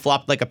 Yeah,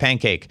 flopped like a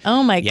pancake.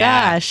 Oh, my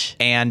gosh.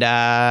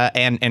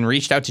 And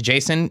reached out to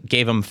Jason,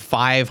 gave him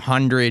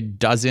 500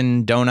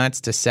 dozen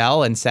donuts to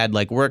sell, and said,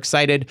 like, we're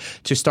excited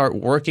to start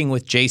working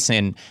with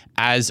Jason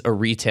as a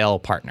retail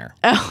partner.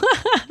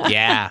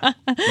 Yeah.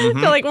 I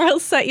feel like we'll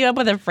set you up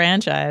with a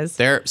franchise.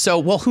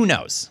 Who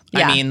knows?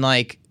 Yeah. I mean,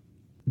 like,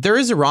 there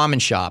is a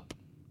ramen shop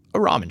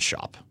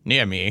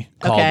near me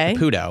called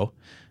Pudo.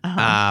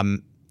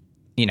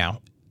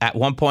 At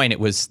one point it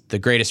was the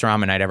greatest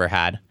ramen I'd ever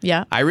had.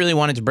 Yeah. I really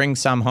wanted to bring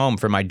some home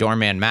for my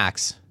doorman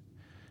Max.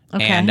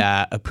 Okay. And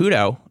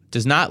Pudo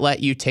does not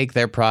let you take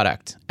their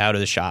product out of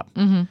the shop.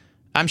 Mm-hmm.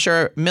 I'm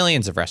sure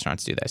millions of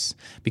restaurants do this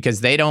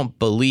because they don't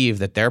believe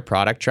that their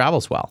product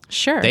travels well.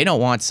 Sure. They don't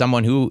want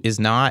someone who is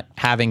not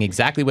having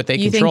exactly what they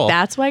You control. think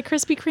that's why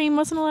Krispy Kreme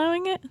wasn't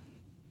allowing it?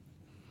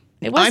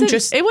 It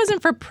it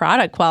wasn't for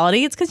product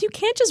quality. It's because you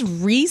can't just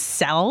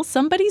resell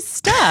somebody's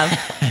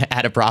stuff.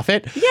 At a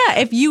profit? Yeah,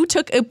 if you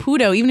took a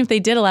Pudo, even if they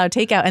did allow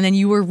takeout, and then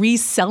you were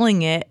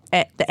reselling it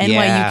at the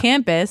NYU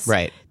campus,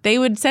 right, they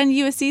would send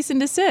you a cease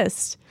and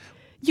desist.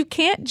 You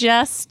can't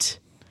just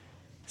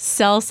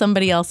sell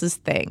somebody else's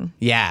thing.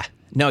 Yeah.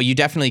 No, you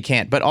definitely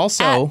can't. But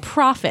also... At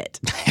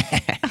profit.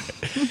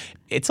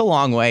 It's a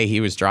long way he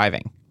was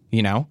driving,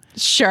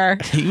 Sure.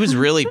 He was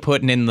really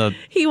putting in the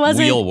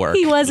wheel work.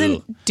 He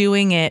wasn't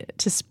doing it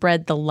to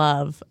spread the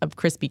love of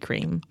Krispy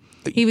Kreme.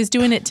 He was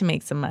doing it to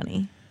make some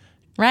money.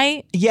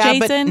 Right? Yeah,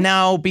 Jason?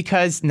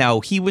 but no,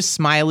 he was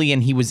smiley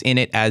and he was in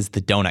it as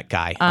the donut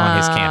guy on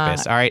his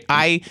campus. All right.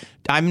 I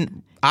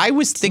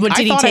was thinking...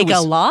 Did he take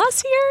a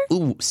loss here?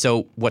 Ooh,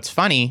 so what's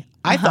funny...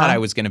 I thought I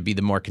was going to be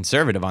the more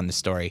conservative on this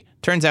story.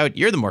 Turns out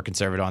you're the more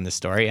conservative on this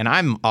story, and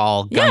I'm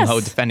all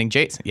gung-ho defending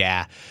Jason.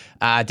 Yeah.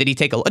 Did he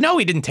take No,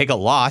 he didn't take a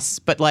loss,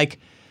 but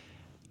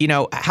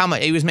how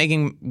much? He was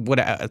making,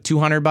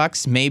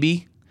 $200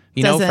 maybe?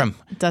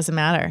 Doesn't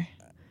matter.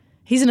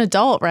 He's an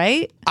adult,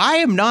 right? I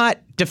am not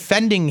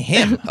defending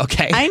him,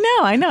 okay? I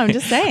know. I'm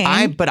just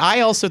saying. But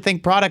I also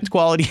think product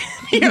quality,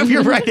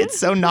 you're right, it's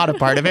so not a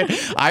part of it.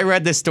 I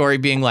read this story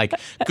being like,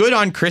 good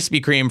on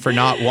Krispy Kreme for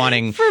not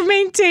wanting... For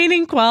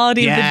maintaining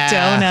quality of the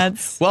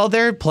donuts. Well,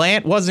 their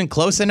plant wasn't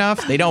close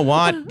enough. They don't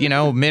want,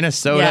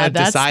 Minnesota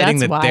deciding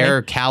that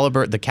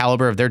the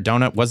caliber of their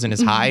donut wasn't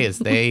as high as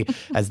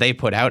they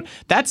put out.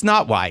 That's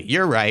not why.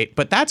 You're right.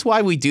 But that's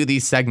why we do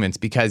these segments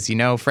because,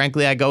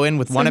 frankly, I go in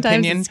with one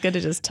opinion. Sometimes it's good to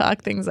just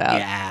talk things out.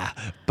 Yeah.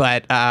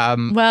 But...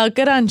 well,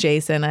 good on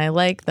Jason. I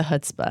like the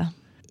chutzpah.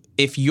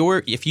 If you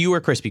were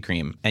Krispy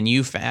Kreme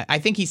and I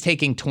think he's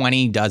taking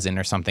 20 dozen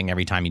or something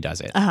every time he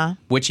does it,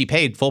 which he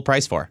paid full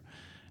price for.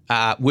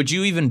 Would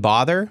you even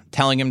bother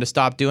telling him to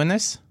stop doing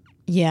this?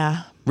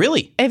 Yeah.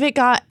 Really? If it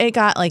got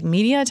like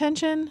media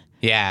attention?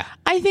 Yeah.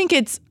 I think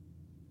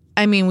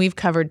we've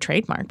covered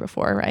trademark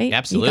before, right?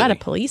 Absolutely. You got to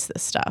police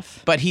this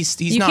stuff. But he's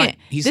selling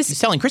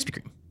Krispy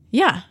Kreme.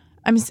 Yeah.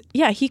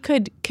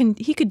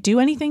 He could do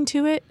anything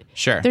to it.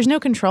 Sure. There's no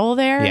control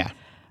there. Yeah.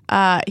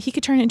 He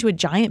could turn it into a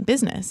giant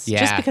business Yeah.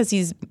 just because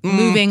he's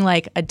moving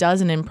like a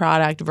dozen in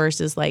product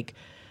versus like,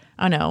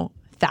 I don't know,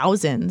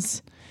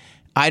 thousands.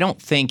 I don't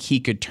think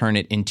he could turn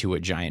it into a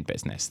giant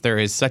business. There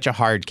is such a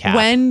hard cap.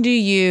 When do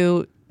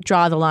you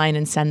draw the line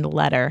and send the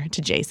letter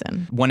to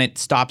Jason? When it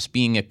stops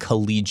being a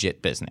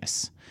collegiate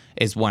business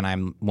is when I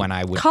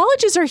would.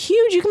 Colleges are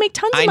huge. You can make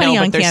tons of money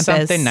on campus. There's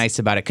something nice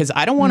about it because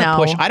I don't want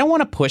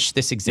to push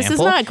this example. This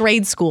is not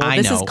grade school.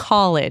 This is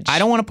college. I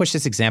don't want to push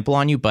this example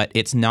on you, but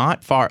it's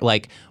not far.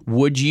 Like,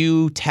 would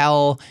you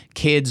tell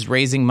kids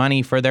raising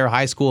money for their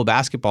high school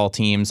basketball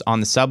teams on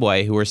the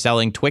subway who are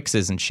selling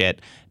Twixes and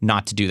shit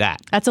not to do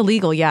that? That's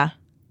illegal. Yeah.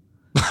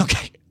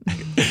 Okay.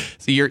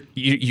 So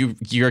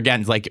you're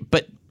again like,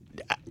 but.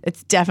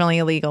 It's definitely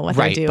illegal what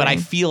they're doing. But I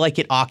feel like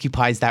it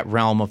occupies that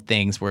realm of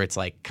things where it's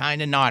like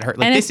kind of not hurt.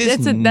 Like and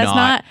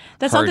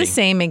that's not the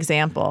same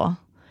example.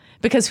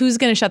 Because who's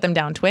going to shut them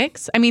down?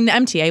 Twix? I mean, the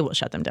MTA will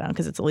shut them down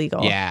because it's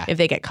illegal. Yeah. If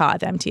they get caught,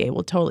 the MTA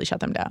will totally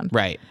shut them down.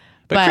 Right.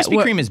 But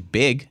Krispy Kreme is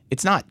big.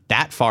 It's not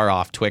that far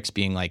off Twix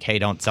being like, hey,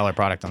 don't sell our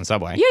product on the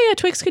subway. Yeah,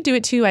 Twix could do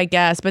it too, I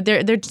guess. But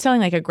they're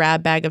selling like a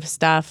grab bag of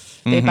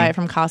stuff. They buy it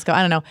from Costco.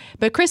 I don't know.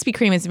 But Krispy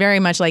Kreme is very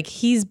much like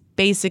he's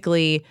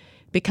basically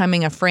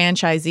becoming a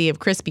franchisee of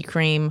Krispy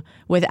Kreme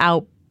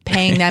without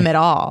paying them at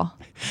all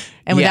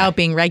and without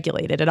being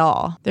regulated at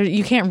all.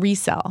 You can't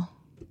resell.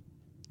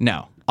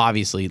 No.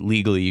 obviously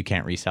legally you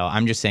can't resell.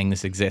 I'm just saying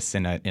this exists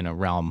in a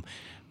realm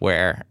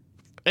where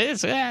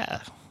it's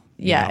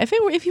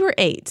if you were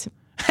 8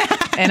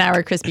 and I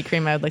were Krispy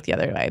Kreme, I would look the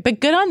other way. But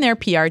good on their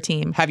PR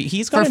team.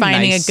 He's got for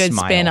finding nice a good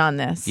smile. spin on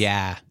this.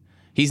 Yeah.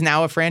 He's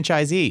now a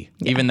franchisee,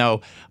 even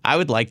though I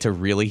would like to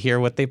really hear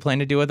what they plan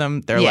to do with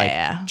him. They're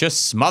like,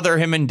 just smother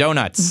him in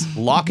donuts,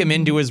 lock him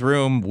into his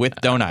room with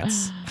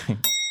donuts.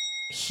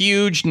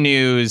 Huge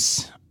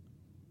news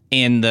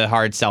in the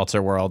hard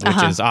seltzer world,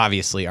 which is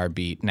obviously our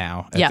beat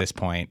now at this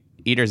point.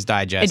 Eater's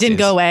Digest. It didn't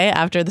go away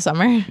after the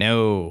summer.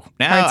 No.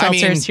 Hard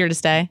seltzer is here to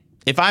stay.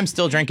 If I'm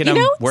still drinking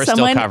them, we're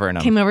still covering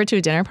them. Came over to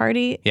a dinner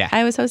party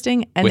I was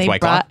hosting, and with they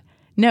White brought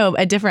Claw?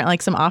 a different,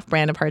 like some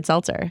off-brand of hard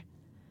seltzer.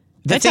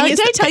 Did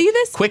I tell you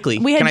this? Quickly.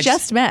 We had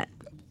just met.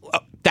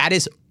 That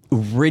is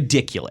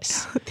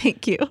ridiculous.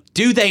 Thank you.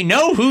 Do they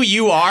know who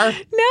you are?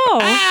 No,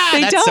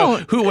 they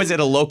don't. Who was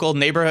it? A local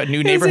neighborhood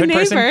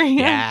person?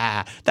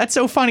 Yeah. That's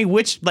so funny.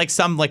 Which, like a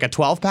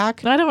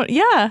 12-pack? I don't,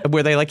 yeah.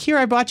 Were they like, here,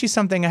 I bought you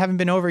something. I haven't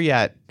been over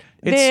yet.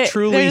 It's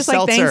truly they're just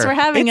seltzer. Like, thanks for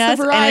having it's us.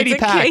 The variety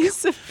and it's pack. A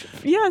case of,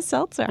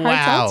 seltzer. Wow.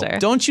 Hard seltzer.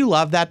 Don't you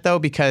love that though?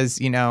 Because,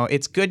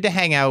 it's good to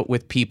hang out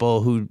with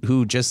people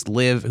who just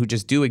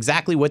do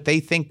exactly what they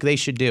think they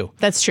should do.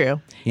 That's true.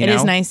 It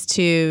is nice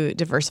to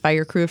diversify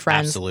your crew of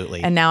friends.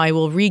 Absolutely. And now I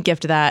will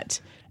re-gift that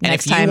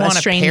next time a And if you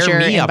stranger want to pair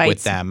me invites up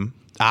with them,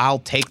 I'll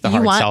take the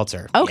hard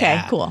seltzer.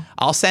 Okay, cool.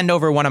 I'll send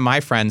over one of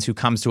my friends who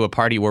comes to a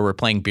party where we're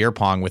playing beer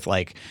pong with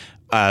like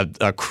a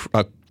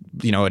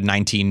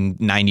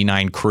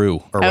 1999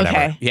 crew or whatever.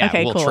 Okay. Yeah,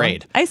 okay, we'll cool.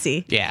 trade. I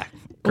see. Yeah.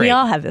 Great. We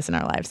all have this in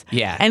our lives.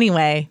 Yeah.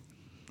 Anyway.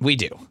 We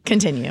do.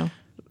 Continue.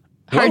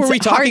 What were we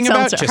talking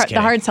about? Seltzer, Just kidding.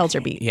 The hard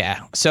seltzer beat. Yeah.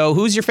 So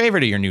who's your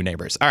favorite of your new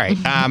neighbors? All right.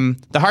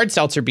 The hard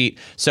seltzer beat.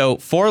 So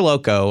Four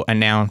Loko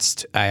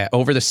announced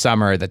over the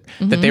summer that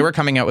they were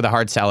coming out with a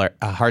hard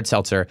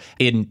seltzer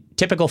in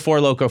typical Four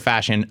Loko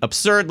fashion,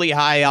 absurdly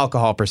high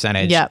alcohol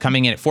percentage,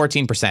 coming in at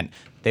 14%.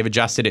 They've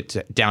adjusted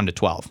it down to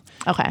 12.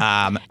 Okay.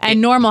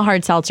 And normal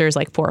hard seltzer is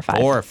like 4 or 5.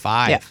 4 or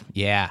 5.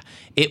 Yeah.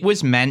 It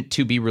was meant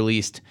to be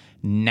released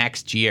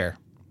next year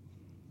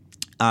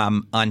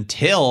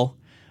until,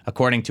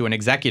 according to an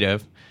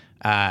executive,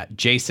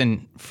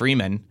 Jason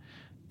Freeman,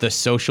 the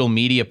social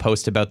media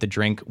post about the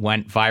drink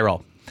went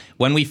viral.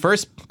 When we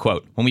first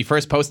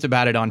posted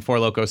about it on Four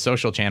Loko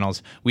social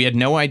channels, we had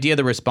no idea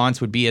the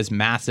response would be as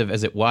massive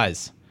as it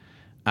was.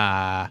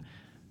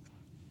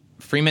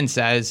 Freeman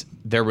says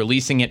they're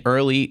releasing it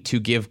early to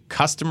give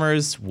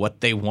customers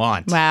what they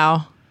want.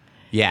 Wow.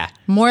 Yeah.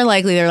 More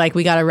likely they're like,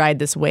 we got to ride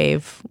this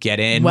wave. Get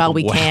in while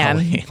we can.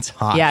 It's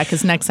hot. Yeah,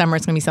 because next summer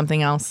it's going to be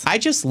something else. I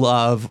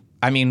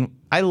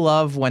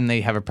love when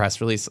they have a press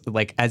release,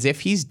 like as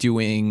if he's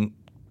doing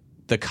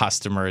the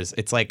customers.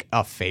 It's like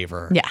a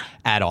favor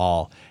at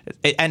all.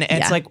 And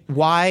it's like,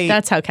 why?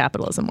 That's how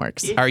capitalism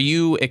works. Are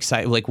you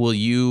excited? Like, will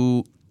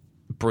you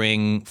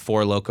bring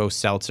Four Loko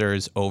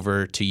seltzers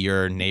over to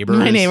your neighbors?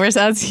 My neighbor's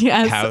house,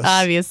 yes, house?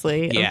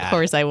 Obviously. Yeah, of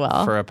course I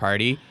will. For a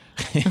party?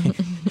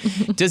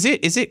 Is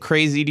it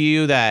crazy to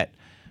you that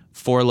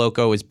Four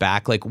Loko is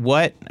back? Like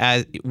what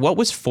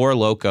was Four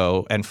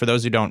Loko? And for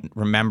those who don't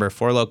remember,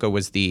 Four Loko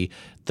was the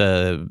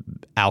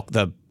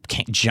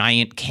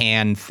giant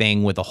can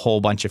thing with a whole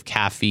bunch of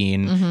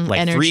caffeine, like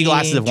energy 3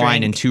 glasses of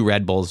wine drink. And 2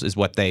 Red Bulls is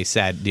what they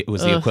said it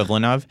was the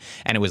equivalent of.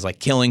 And it was like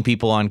killing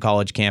people on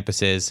college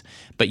campuses.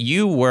 But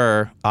you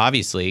were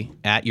obviously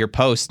at your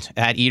post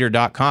at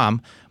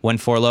eater.com when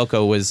Four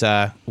Loko was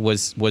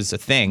a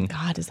thing.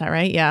 God, is that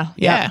right? Yeah.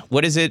 Yeah.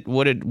 What is it?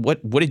 What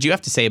did you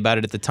have to say about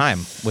it at the time?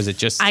 Was it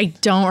just I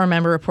don't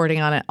remember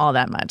reporting on it all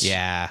that much.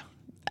 Yeah.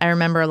 I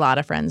remember a lot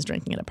of friends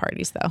drinking it at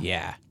parties though.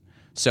 Yeah.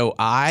 So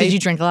Did you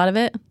drink a lot of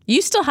it?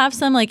 You still have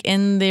some like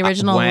in the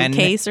original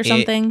case or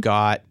something?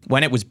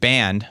 When it was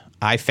banned,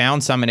 I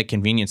found some at a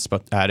convenience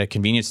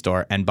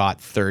store and bought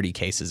 30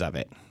 cases of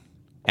it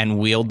and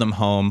wheeled them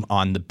home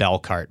on the bell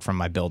cart from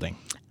my building.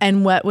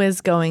 And what was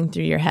going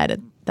through your head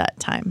at that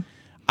time?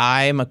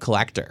 I'm a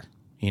collector,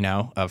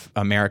 of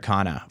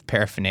Americana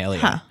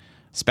paraphernalia,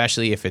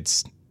 especially if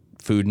it's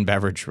food and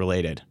beverage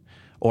related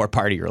or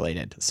party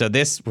related. So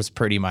this was a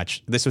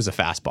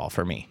fastball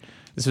for me.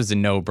 This was a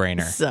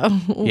no-brainer. So,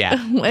 yeah.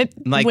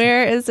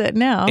 Where is it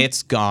now?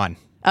 It's gone.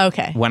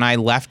 Okay. When I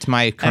left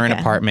my current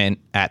apartment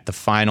at the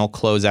final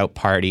closeout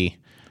party.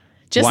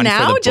 Just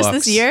now? Just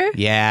this year?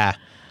 Yeah.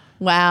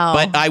 Wow.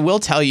 But I will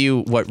tell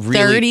you what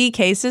really... 30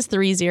 cases?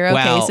 30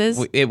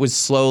 cases? It was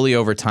slowly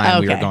over time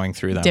we were going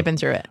through them. Dipping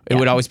through it. It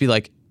would always be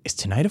like, is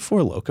tonight a Four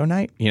Loko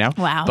night?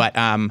 Wow. But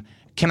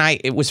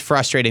it was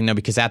frustrating though,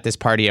 because at this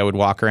party I would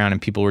walk around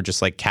and people were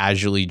just like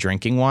casually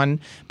drinking one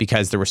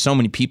because there were so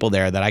many people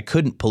there that I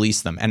couldn't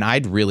police them, and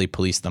I'd really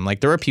police them.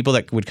 Like there were people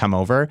that would come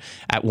over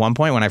at one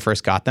point when I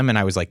first got them and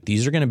I was like,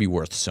 these are going to be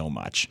worth so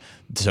much.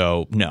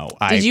 So no.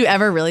 Did you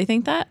ever really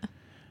think that?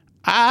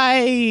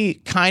 I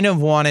kind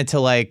of wanted to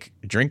like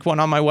drink one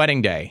on my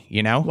wedding day,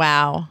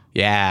 Wow.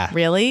 Yeah.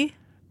 Really?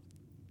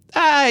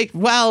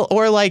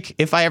 Or like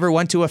if I ever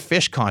went to a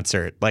Fish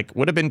concert, like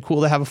would have been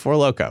cool to have a Four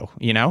Loko,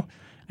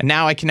 And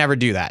now I can never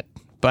do that.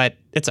 But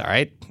It's all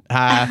right.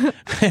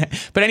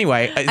 But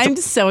anyway, I'm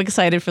so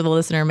excited for the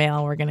listener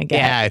mail we're gonna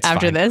get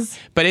after fun. this.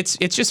 But it's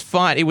just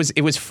fun. It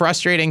was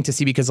frustrating to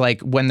see because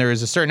like when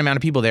there's a certain amount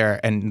of people there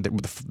and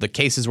the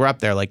cases were up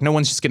there, like no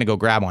one's just gonna go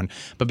grab one.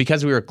 But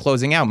because we were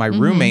closing out, my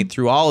roommate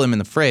threw all of them in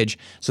the fridge,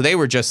 so they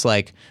were just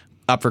like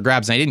up for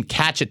grabs, and I didn't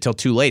catch it till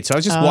too late. So I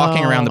was just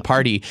walking around the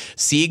party,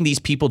 seeing these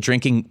people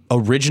drinking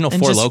original and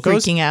Four just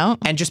Locos, freaking out,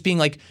 and just being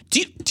like,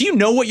 "Do you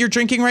know what you're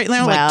drinking right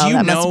now? Wow, like, do you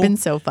that know?" must have been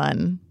so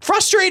fun.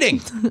 Frustrating.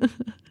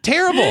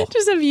 Terrible.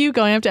 Just of you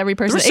going up to every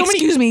person. so many-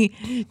 Excuse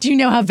me, do you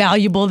know how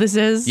valuable this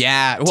is?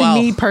 Yeah, to well,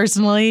 me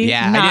personally,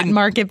 yeah, I not didn't-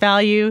 market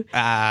value,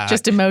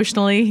 just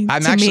emotionally.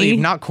 I'm to actually me.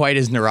 not quite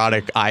as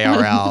neurotic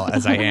IRL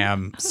as I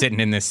am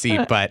sitting in this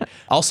seat, but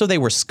also they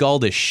were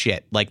sculled as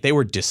shit. Like they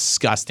were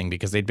disgusting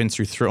because they'd been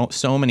through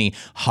so many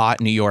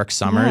hot New York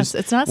summers. Yes,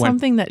 it's not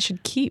something that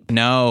should keep.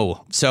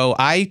 No. So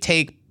I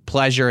take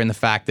pleasure in the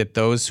fact that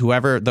those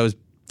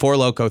Four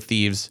Loko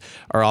thieves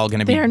are all going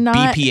to be They're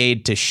not-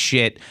 BPA'd to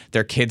shit.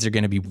 Their kids are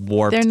going to be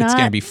warped. They're It's not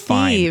going to be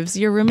fine. thieves.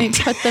 Your roommate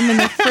put them in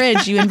the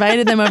fridge. You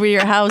invited them over to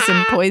your house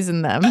and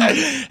poisoned them.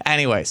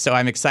 Anyway, so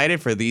I'm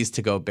excited for these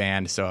to go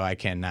banned so I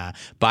can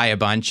buy a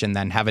bunch and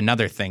then have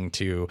another thing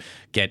to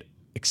get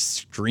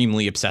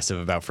extremely obsessive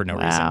about for no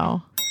reason.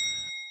 Wow.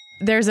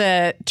 There's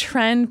a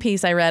trend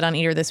piece I read on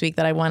Eater this week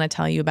that I want to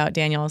tell you about,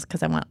 Daniels,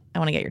 because I want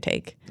to get your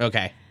take.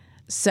 Okay.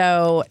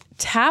 So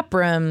tap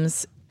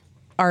rooms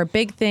are a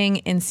big thing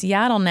in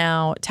Seattle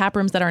now, tap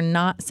rooms that are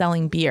not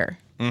selling beer.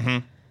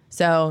 Mm-hmm.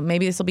 So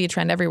maybe this will be a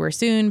trend everywhere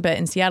soon, but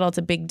in Seattle, it's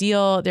a big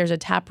deal. There's a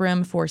tap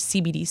room for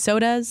CBD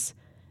sodas.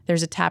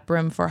 There's a tap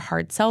room for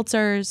hard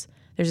seltzers.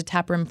 There's a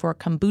tap room for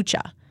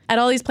kombucha. At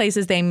all these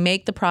places, they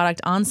make the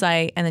product on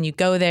site, and then you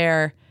go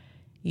there,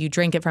 you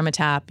drink it from a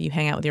tap, you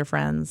hang out with your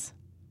friends.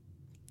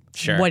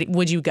 Sure.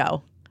 Would you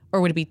go? Or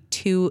would it be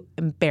too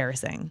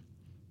embarrassing?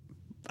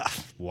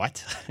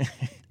 What?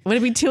 Would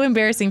it be too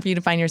embarrassing for you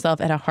to find yourself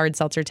at a hard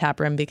seltzer tap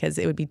room? Because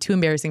it would be too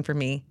embarrassing for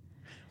me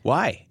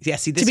Why? Yeah,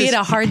 see, this to be is... at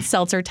a hard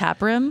seltzer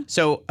tap room.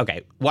 So,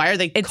 okay, why are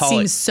they It call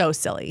seems so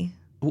silly.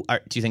 Do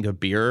you think a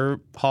beer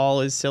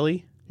hall is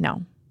silly?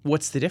 No,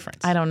 What's the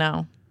difference? I don't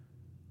know.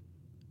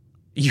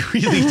 You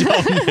really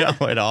don't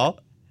know at all?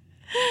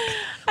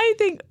 I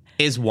think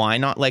Is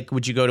wine not like,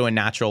 would you go to a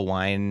natural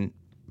wine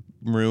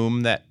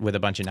room that with a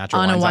bunch of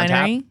natural on a wines on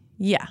tap? winery,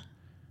 yeah,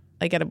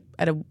 like at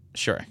a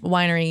Sure.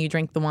 winery, you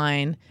drink the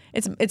wine.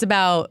 It's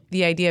about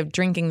the idea of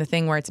drinking the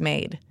thing where it's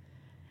made.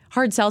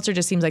 Hard seltzer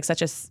just seems like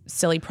such a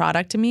silly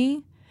product to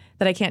me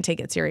that I can't take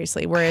it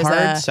seriously. Whereas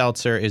Hard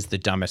seltzer is the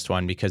dumbest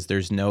one because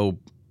there's no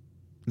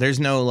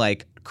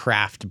like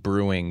craft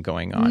brewing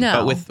going on.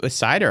 No. But with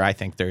cider, I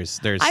think there's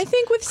I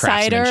think with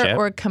cider craftsmanship.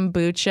 or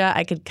kombucha,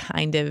 I could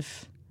kind of,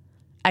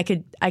 I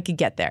could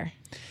get there.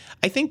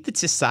 I think that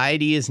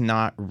society is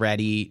not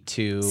ready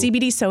to.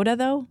 CBD soda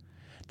though?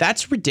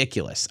 That's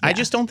ridiculous. I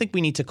just don't think we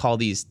need to call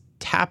these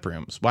tap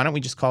rooms. Why don't we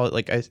just call it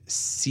like a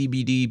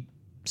CBD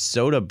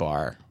soda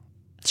bar?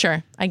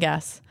 Sure, I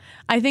guess.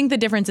 I think the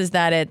difference is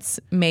that it's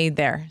made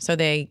there, so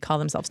they call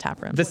themselves tap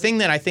rooms. The thing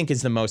that I think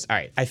is the most, all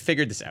right, I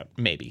figured this out,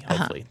 maybe,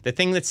 hopefully. The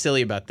thing that's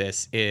silly about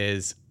this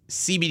is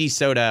CBD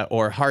soda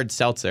or hard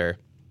seltzer,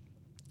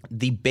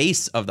 the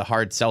base of the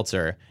hard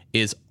seltzer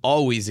is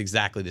always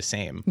exactly the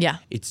same. Yeah.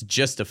 It's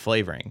just a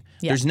flavoring.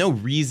 Yeah. There's no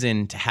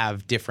reason to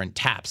have different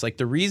taps. Like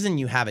the reason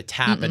you have a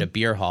tap at a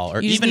beer hall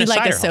or you just even need a like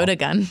cider a soda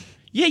hall. gun.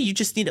 Yeah, you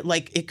just need it.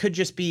 Like it could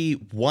just be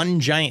one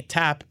giant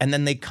tap and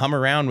then they come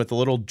around with a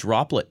little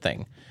droplet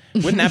thing.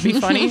 Wouldn't that be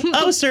funny?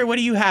 Oh, sir, what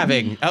are you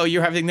having? Oh,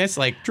 you're having this?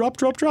 Like drop,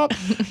 drop, drop.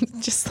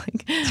 Just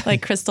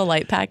like Crystal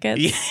Light packets.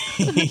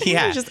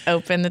 Yeah. You just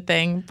open the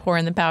thing, pour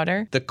in the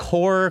powder. The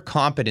core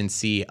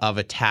competency of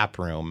a tap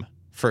room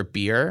for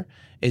beer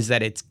is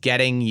that it's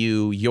getting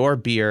you your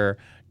beer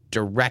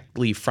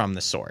directly from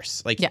the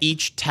source. Like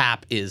each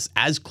tap is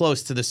as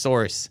close to the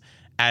source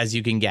as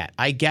you can get.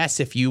 I guess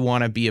if you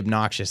want to be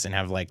obnoxious and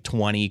have like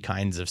 20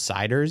 kinds of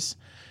ciders,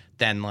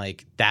 then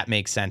like that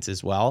makes sense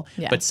as well.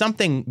 Yeah. But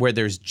something where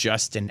there's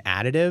just an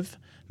additive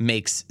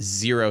makes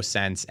zero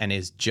sense and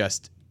is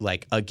just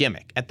like a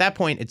gimmick. At that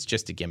point, it's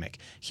just a gimmick.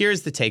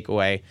 Here's the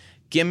takeaway.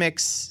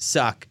 Gimmicks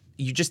suck.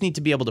 You just need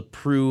to be able to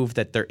prove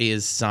that there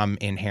is some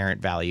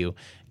inherent value.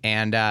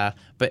 And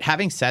but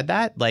having said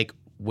that, like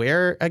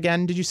where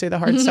again did you say the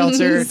hard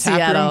seltzer tap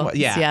Seattle. room?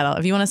 Yeah. Seattle.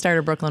 If you want to start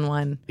a Brooklyn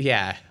one,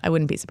 Yeah. I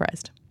wouldn't be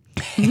surprised.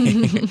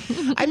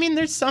 I mean,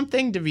 there's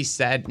something to be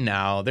said.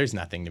 No, there's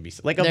nothing to be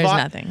said. Like There's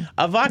nothing.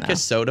 A vodka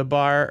soda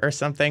bar or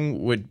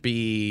something would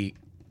be.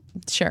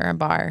 Sure, a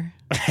bar.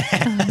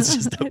 It's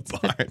just a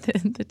bar.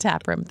 The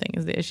tap room thing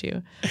is the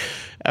issue.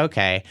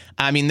 Okay.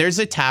 I mean, there's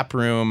a tap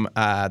room.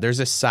 There's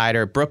a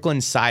cider.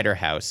 Brooklyn Cider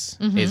House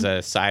is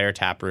a cider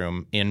tap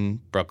room in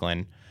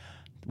Brooklyn,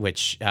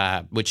 which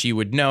you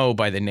would know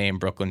by the name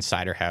Brooklyn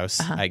Cider House,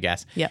 I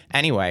guess. Yep.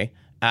 Anyway,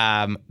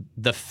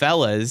 the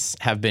fellas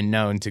have been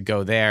known to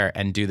go there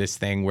and do this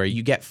thing where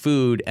you get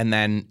food and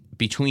then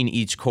between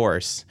each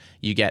course,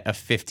 you get a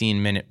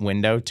 15-minute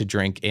window to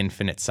drink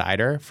infinite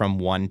cider from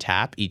one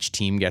tap. Each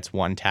team gets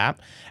one tap,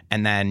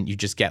 and then you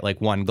just get like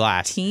one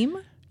glass. Team?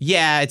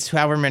 Yeah, it's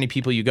however many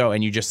people you go,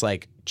 and you just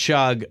like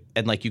chug,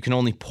 and like you can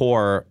only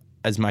pour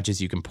as much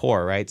as you can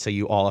pour, right? So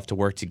you all have to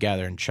work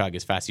together and chug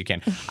as fast as you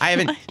can. I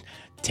haven't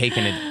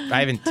taken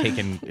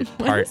it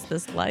part. What is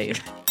this life?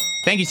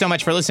 Thank you so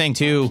much for listening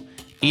to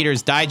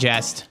Eater's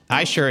Digest.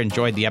 I sure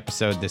enjoyed the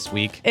episode this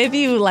week. If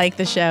you like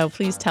the show,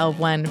 please tell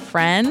one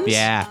friend.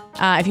 Yeah.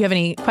 If you have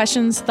any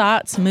questions,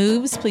 thoughts,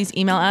 moves, please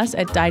email us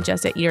at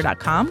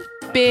digest@eater.com.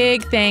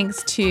 Big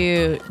thanks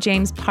to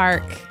James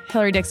Park,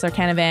 Hillary Dixler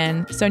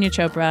Canavan, Sonia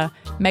Chopra,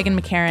 Megan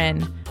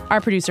McCarran,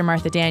 our producer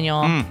Martha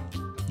Daniel.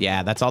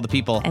 Yeah, that's all the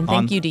people. And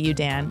thank you to you,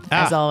 Dan,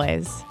 as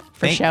always,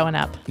 for showing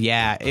up.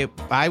 Yeah,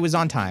 I was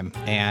on time,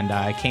 and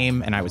I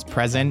came and I was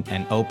present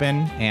and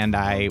open, and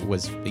I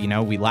was,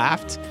 we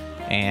laughed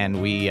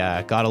and we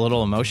got a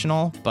little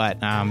emotional, but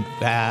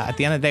at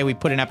the end of the day, we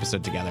put an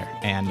episode together,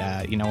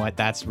 and you know what?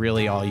 That's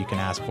really all you can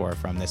ask for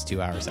from this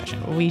 2-hour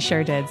session. We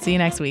sure did. See you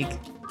next week.